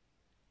age,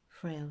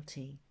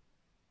 frailty,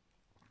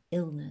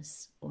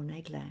 illness or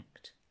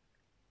neglect,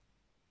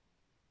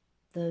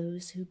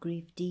 those who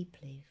grieve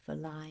deeply for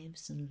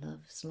lives and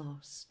loves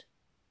lost,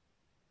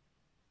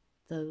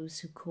 those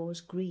who cause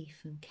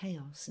grief and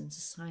chaos in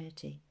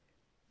society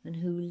and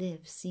who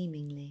live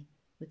seemingly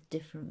with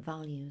different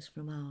values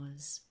from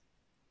ours.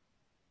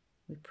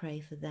 We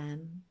pray for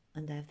them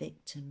and their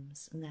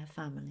victims and their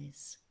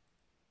families,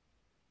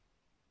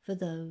 for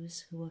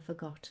those who are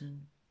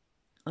forgotten,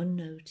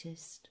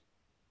 unnoticed,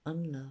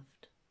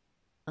 unloved,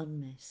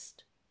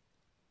 unmissed.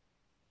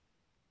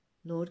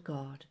 Lord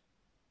God,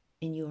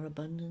 in your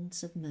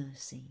abundance of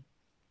mercy,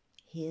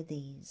 hear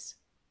these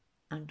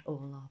and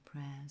all our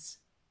prayers.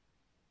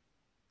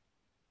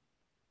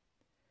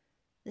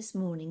 This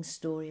morning's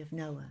story of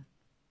Noah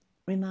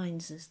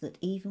reminds us that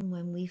even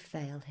when we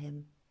fail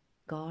him,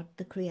 God,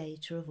 the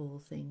creator of all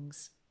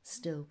things,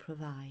 still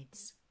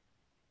provides.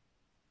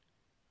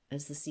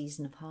 As the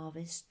season of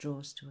harvest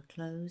draws to a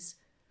close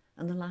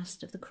and the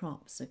last of the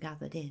crops are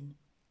gathered in,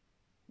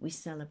 we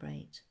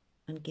celebrate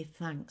and give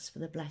thanks for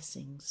the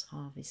blessings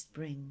harvest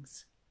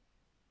brings,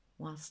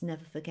 whilst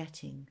never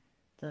forgetting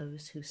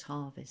those whose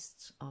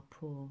harvests are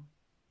poor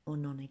or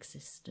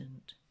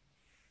non-existent.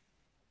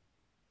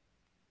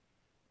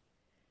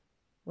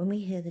 When we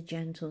hear the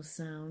gentle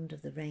sound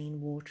of the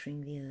rain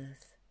watering the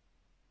earth,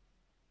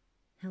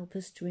 help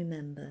us to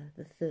remember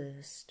the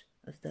thirst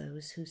of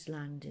those whose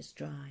land is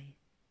dry.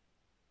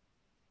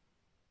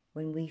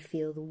 When we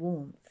feel the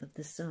warmth of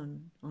the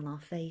sun on our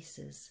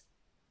faces,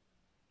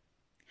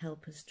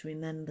 help us to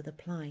remember the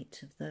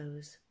plight of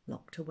those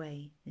locked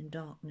away in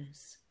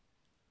darkness.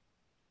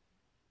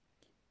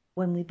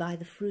 When we buy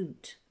the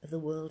fruit of the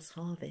world's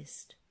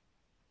harvest,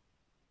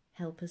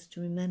 help us to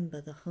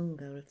remember the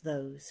hunger of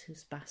those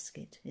whose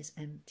basket is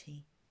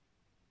empty.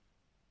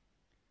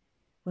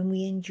 When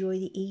we enjoy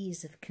the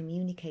ease of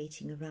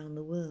communicating around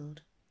the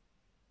world,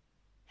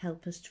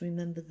 help us to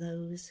remember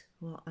those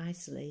who are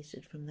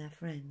isolated from their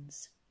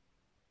friends.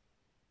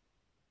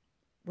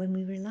 When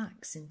we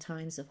relax in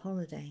times of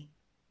holiday,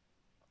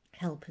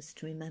 help us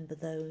to remember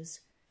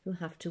those who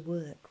have to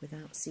work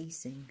without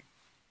ceasing.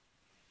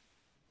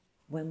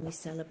 When we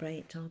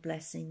celebrate our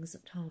blessings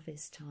at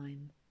harvest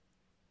time,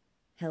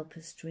 help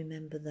us to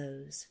remember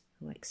those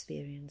who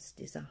experience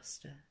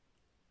disaster.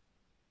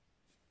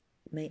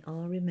 May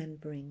our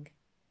remembering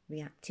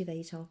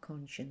reactivate our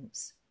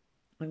conscience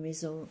and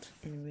result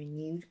in a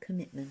renewed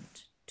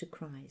commitment to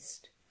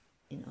Christ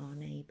in our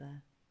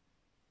neighbour.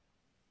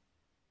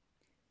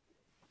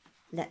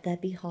 Let there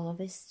be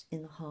harvest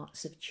in the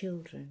hearts of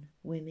children,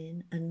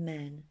 women and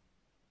men.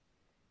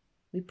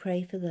 We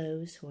pray for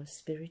those who are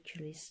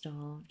spiritually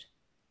starved,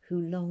 who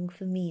long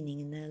for meaning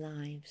in their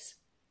lives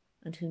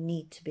and who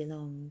need to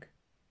belong.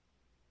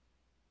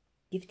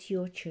 Give to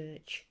your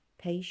church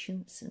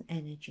patience and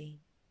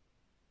energy,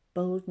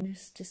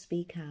 boldness to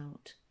speak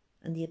out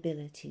and the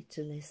ability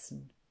to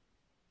listen.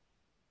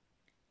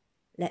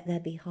 Let there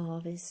be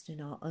harvest in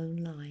our own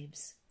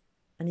lives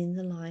and in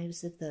the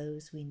lives of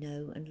those we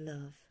know and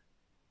love.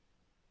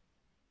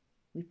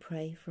 We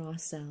pray for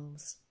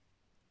ourselves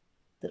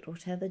that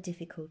whatever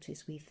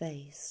difficulties we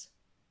face,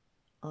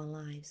 our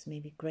lives may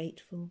be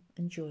grateful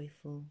and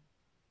joyful.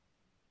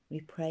 We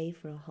pray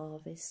for a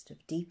harvest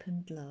of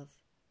deepened love,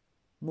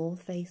 more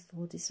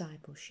faithful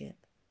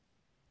discipleship,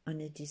 and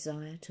a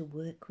desire to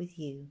work with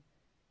you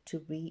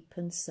to reap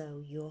and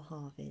sow your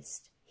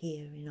harvest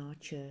here in our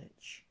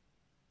church.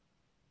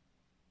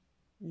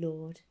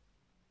 Lord,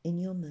 in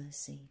your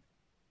mercy,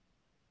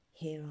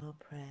 hear our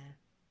prayer.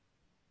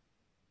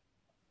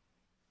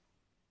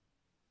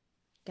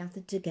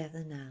 Gathered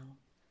together now,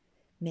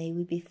 may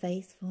we be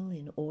faithful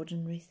in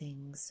ordinary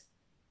things.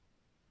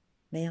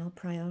 May our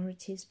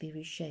priorities be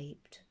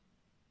reshaped.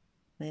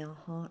 May our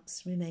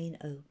hearts remain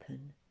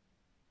open.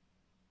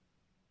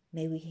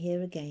 May we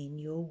hear again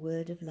your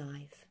word of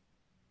life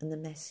and the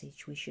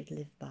message we should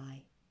live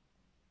by.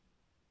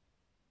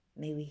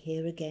 May we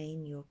hear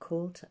again your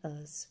call to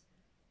us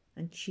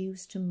and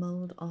choose to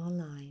mould our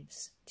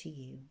lives to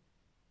you.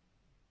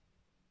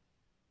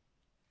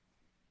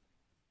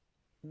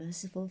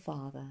 Merciful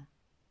Father,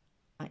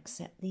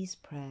 accept these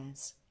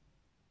prayers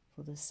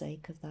for the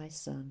sake of thy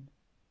Son,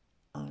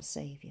 our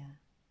Saviour,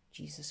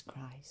 Jesus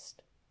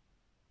Christ.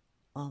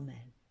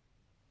 Amen.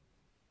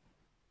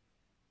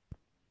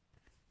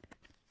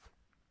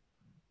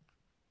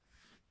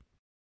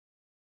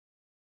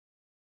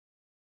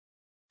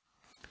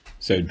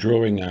 So,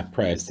 drawing our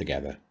prayers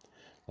together,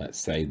 let's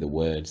say the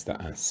words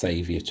that our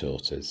Saviour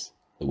taught us,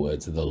 the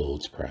words of the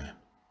Lord's Prayer.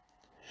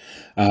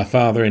 Our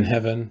Father in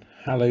heaven,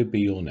 hallowed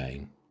be your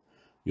name.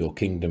 Your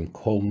kingdom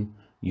come,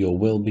 your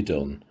will be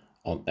done,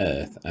 on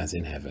earth as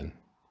in heaven.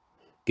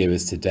 Give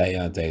us today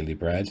our daily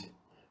bread.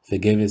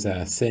 Forgive us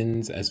our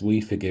sins as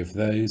we forgive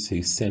those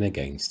who sin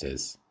against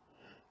us.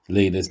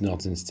 Lead us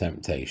not into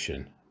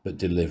temptation, but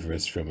deliver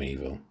us from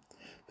evil.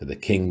 For the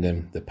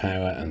kingdom, the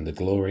power and the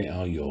glory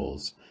are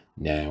yours,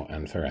 now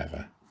and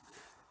forever.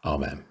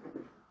 Amen.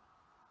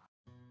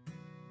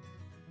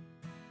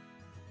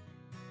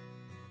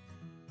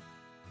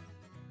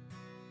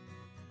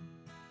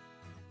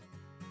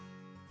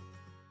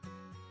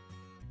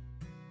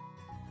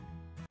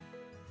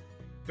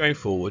 Going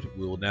forward,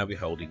 we will now be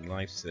holding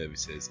live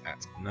services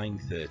at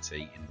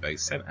 9:30 in both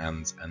St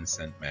Anne's and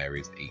St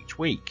Mary's each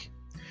week.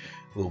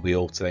 We'll be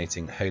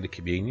alternating Holy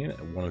Communion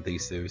at one of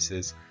these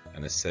services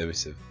and a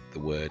service of the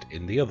Word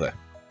in the other.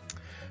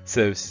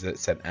 Services at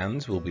St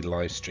Anne's will be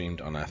live streamed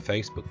on our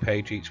Facebook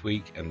page each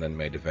week and then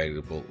made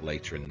available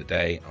later in the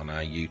day on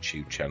our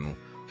YouTube channel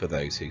for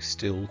those who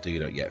still do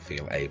not yet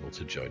feel able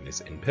to join us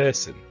in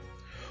person.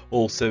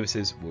 All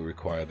services will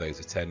require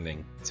those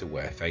attending to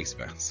wear face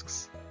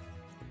masks.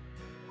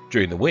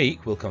 During the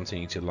week, we'll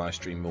continue to live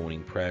stream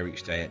morning prayer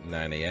each day at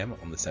 9 AM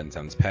on the St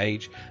Anne's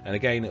page, and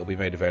again it will be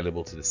made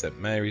available to the St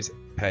Mary's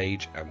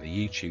page and the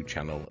YouTube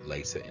channel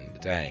later in the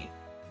day.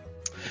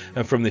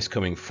 And from this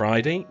coming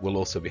Friday, we'll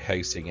also be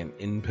hosting an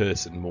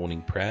in-person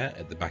morning prayer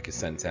at the back of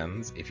St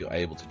Anne's if you're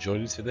able to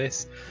join us for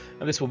this,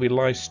 and this will be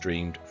live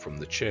streamed from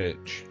the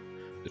church.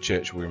 The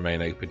church will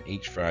remain open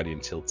each Friday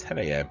until 10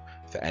 AM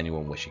for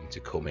anyone wishing to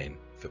come in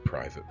for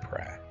private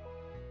prayer.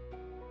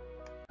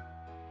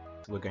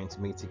 We're going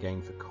to meet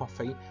again for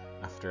coffee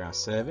after our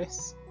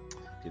service.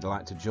 If you'd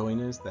like to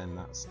join us, then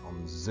that's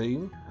on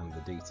Zoom, and the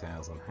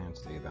details on how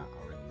to do that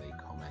are in the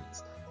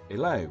comments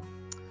below.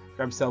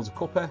 Grab yourselves a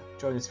cuppa,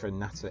 join us for a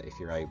natter if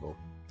you're able.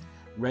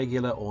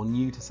 Regular or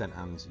new to St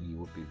Anne's, you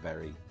would be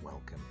very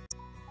welcome.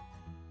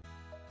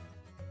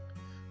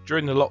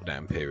 During the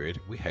lockdown period,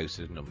 we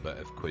hosted a number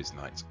of quiz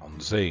nights on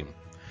Zoom.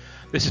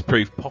 This has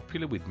proved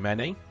popular with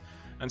many,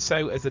 and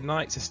so as the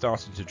nights are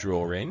starting to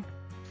draw in,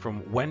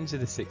 from Wednesday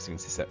the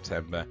 16th of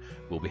September,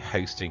 we'll be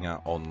hosting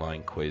our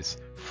online quiz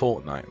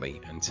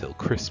fortnightly until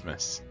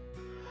Christmas.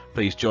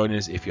 Please join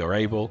us if you're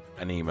able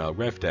and email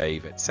Rev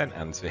Dave at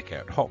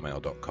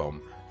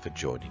stansvicar@hotmail.com for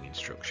joining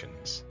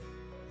instructions.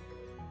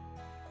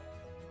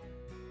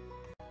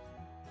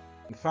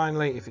 And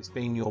finally, if it's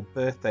been your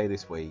birthday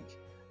this week,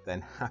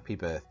 then happy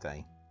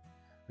birthday.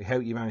 We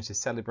hope you managed to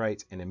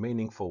celebrate in a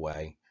meaningful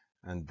way,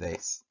 and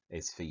this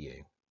is for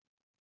you.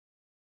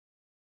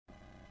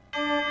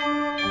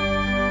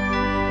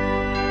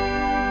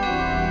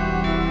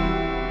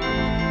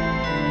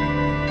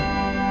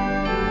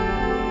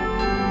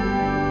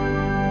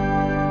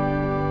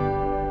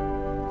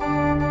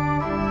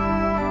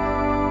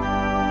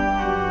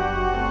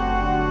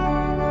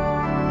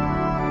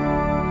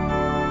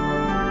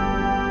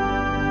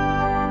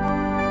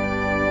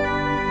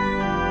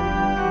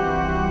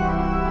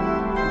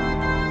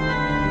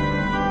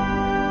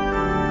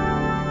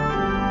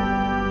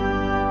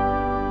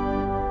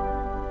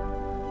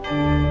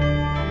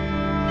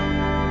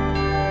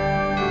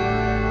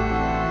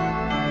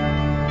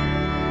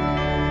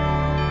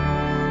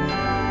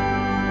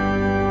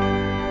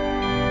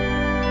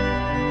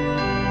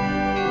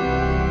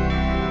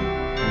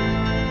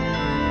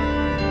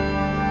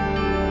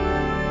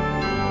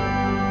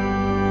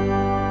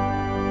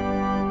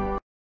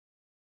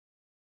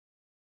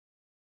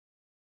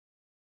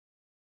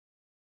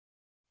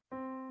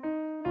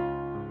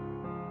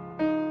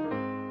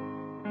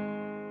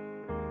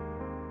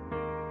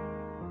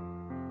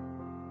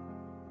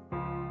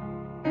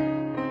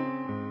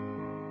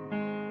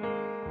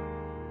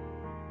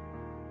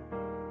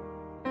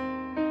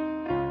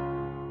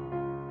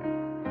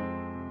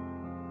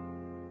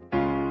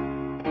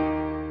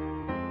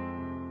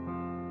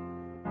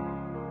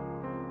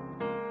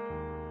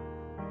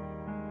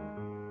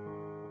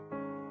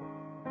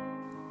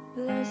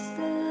 Bless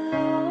the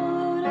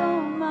Lord,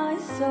 oh my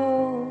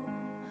soul,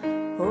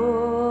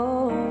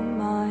 oh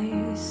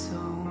my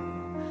soul,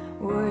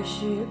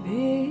 worship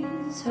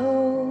His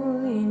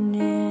holy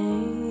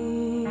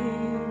name.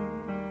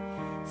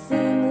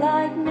 Sing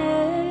like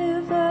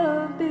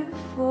never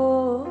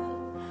before,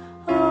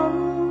 oh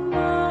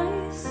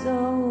my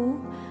soul,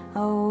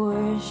 I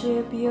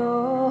worship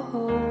Your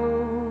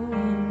holy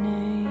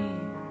name.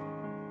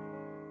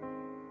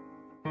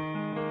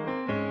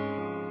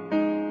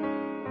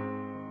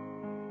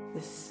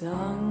 The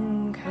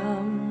sun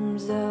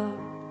comes up,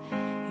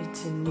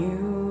 it's a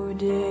new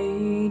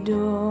day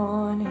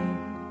dawning.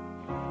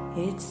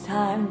 It's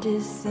time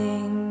to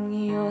sing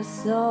Your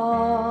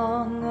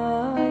song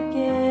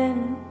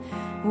again.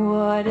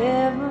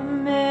 Whatever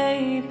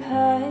may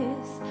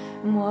pass,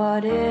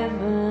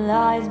 whatever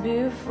lies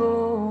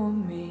before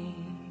me,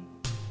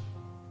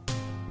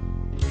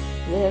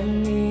 let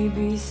me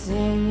be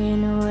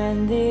singing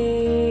when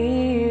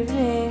the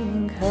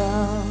evening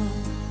comes.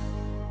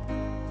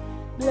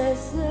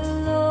 Bless the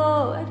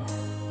Lord,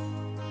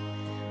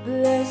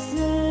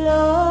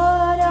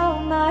 oh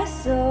my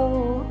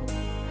soul,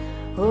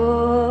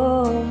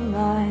 oh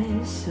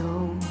my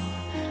soul,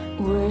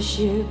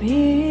 worship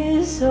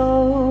His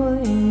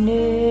holy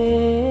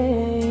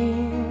name.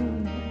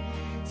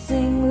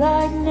 Sing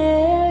like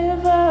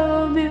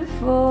never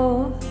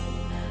before,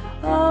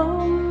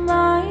 oh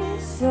my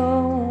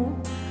soul,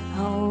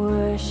 I'll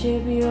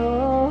worship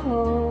Your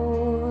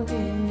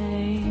holy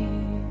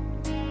name.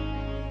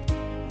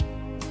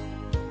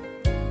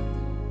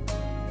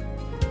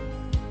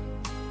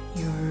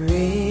 You're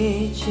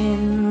rich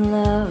in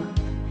love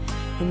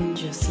and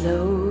You're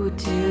slow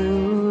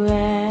to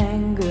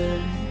anger.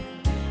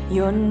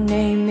 Your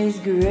name is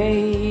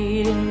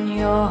great and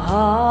Your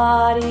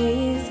heart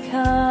is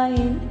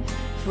kind.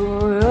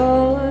 For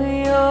all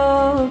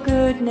Your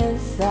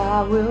goodness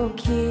I will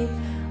keep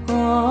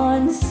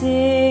on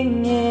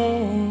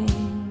singing.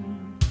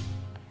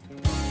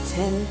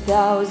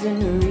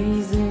 10,000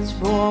 reasons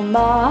for my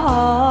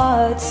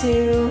heart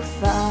to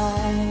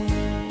find.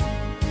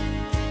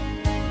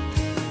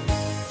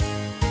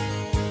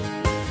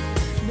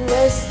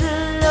 Bless the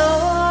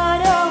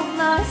Lord, oh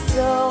my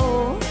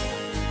soul,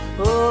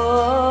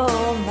 oh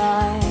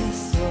my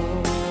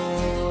soul,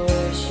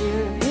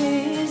 worship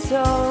His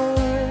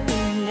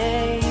holy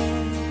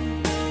name.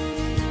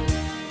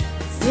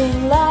 Sing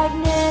like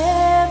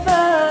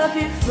never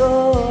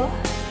before,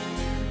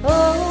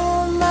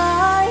 oh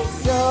my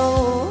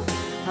soul,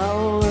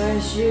 I'll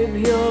worship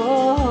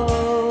Your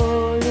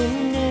holy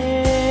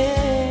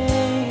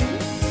name.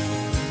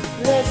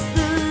 Bless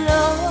the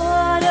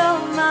Lord, oh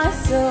my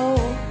soul,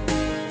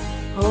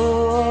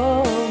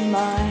 oh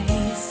my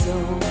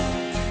soul,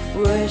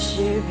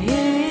 worship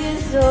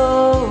His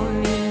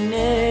holy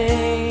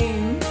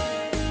name.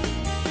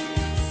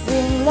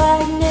 Sing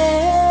like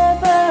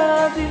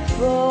never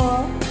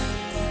before,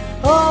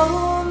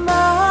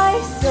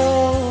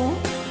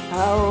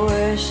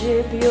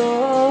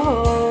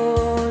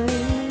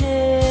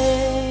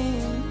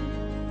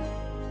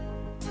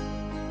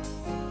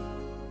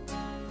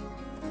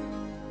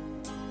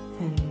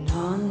 And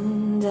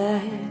on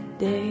that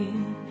day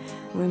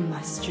when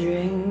my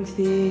strength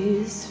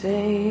is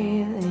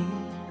failing,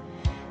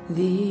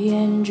 the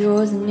end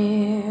draws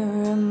near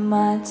and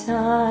my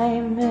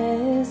time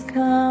has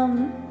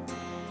come,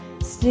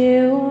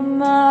 still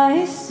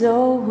my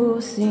soul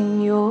will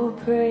sing your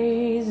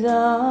praise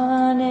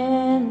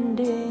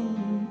unending.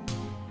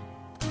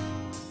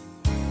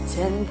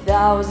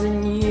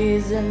 10,000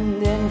 years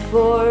and then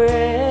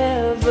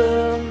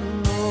forevermore,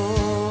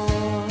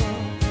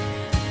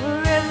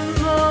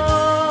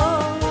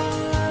 forevermore.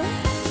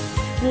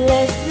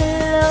 Bless the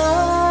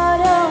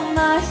Lord, oh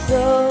my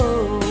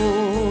soul,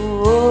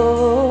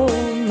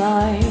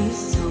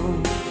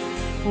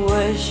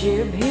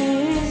 worship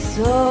His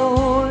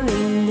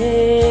holy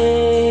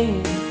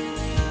name.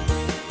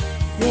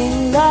 Sing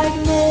like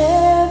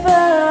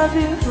never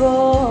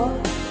before,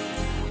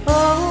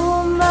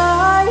 oh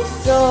my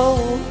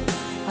soul,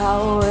 I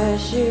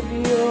worship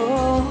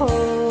your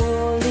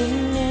holy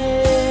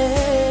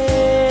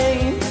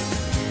name.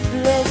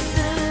 Bless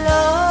the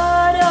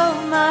Lord, oh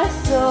my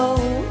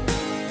soul,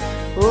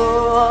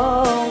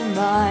 oh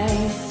my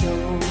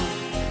soul,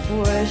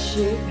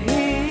 worship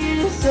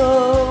His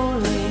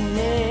holy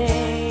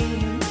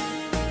name.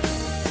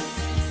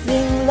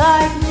 Sing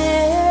like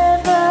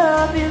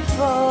never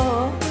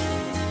before,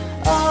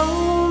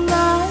 oh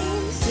my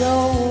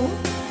soul,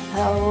 I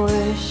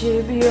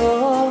worship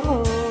your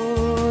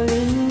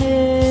holy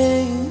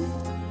name.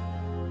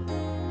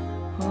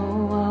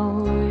 Oh, I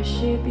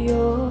worship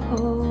your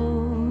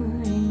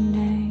holy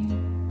name.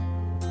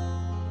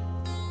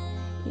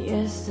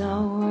 Yes,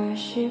 I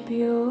worship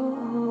your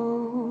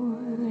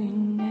holy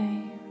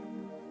name.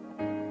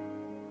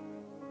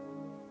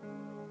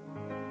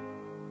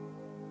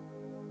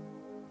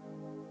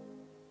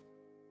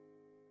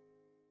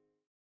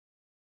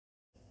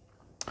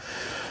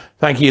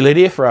 Thank you,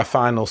 Lydia, for our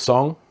final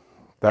song.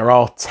 There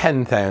are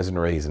 10,000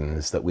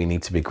 reasons that we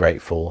need to be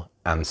grateful,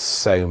 and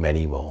so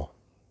many more.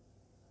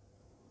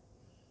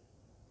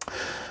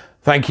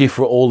 Thank you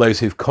for all those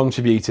who've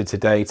contributed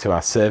today to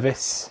our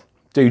service.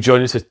 Do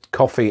join us for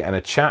coffee and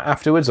a chat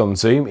afterwards on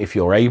Zoom if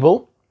you're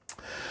able.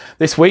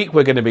 This week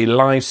we're going to be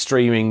live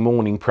streaming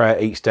morning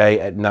prayer each day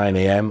at 9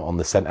 AM on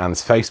the St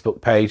Anne's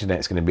Facebook page, and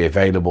it's going to be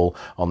available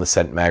on the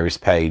St Mary's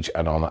page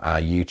and on our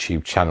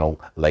YouTube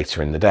channel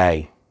later in the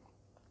day.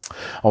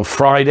 On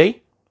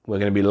Friday, we're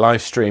going to be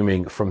live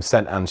streaming from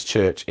St Anne's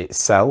Church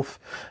itself,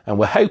 and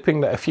we're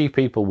hoping that a few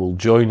people will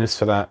join us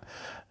for that,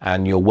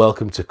 and you're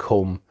welcome to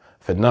come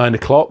for 9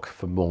 o'clock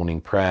for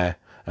morning prayer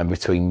and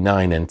between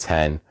 9 and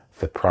 10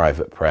 for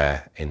private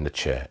prayer in the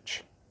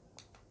church.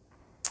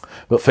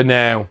 But for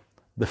now,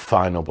 the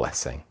final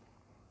blessing.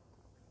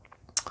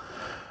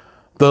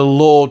 The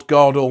Lord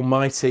God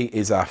Almighty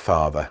is our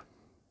Father.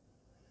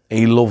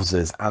 He loves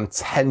us and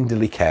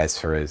tenderly cares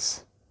for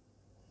us.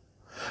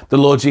 The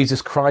Lord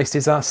Jesus Christ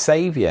is our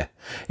Saviour.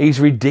 He's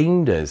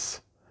redeemed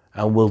us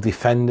and will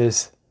defend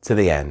us to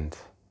the end.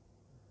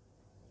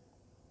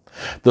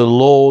 The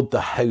Lord, the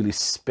Holy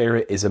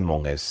Spirit, is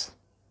among us.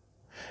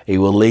 He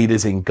will lead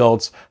us in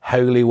God's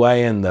holy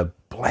way, and the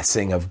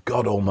blessing of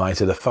God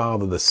Almighty, the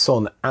Father, the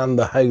Son, and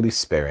the Holy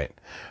Spirit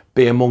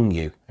be among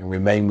you and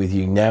remain with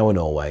you now and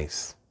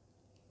always.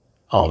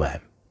 Amen.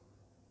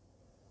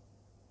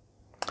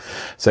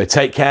 So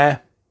take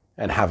care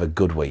and have a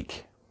good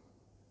week.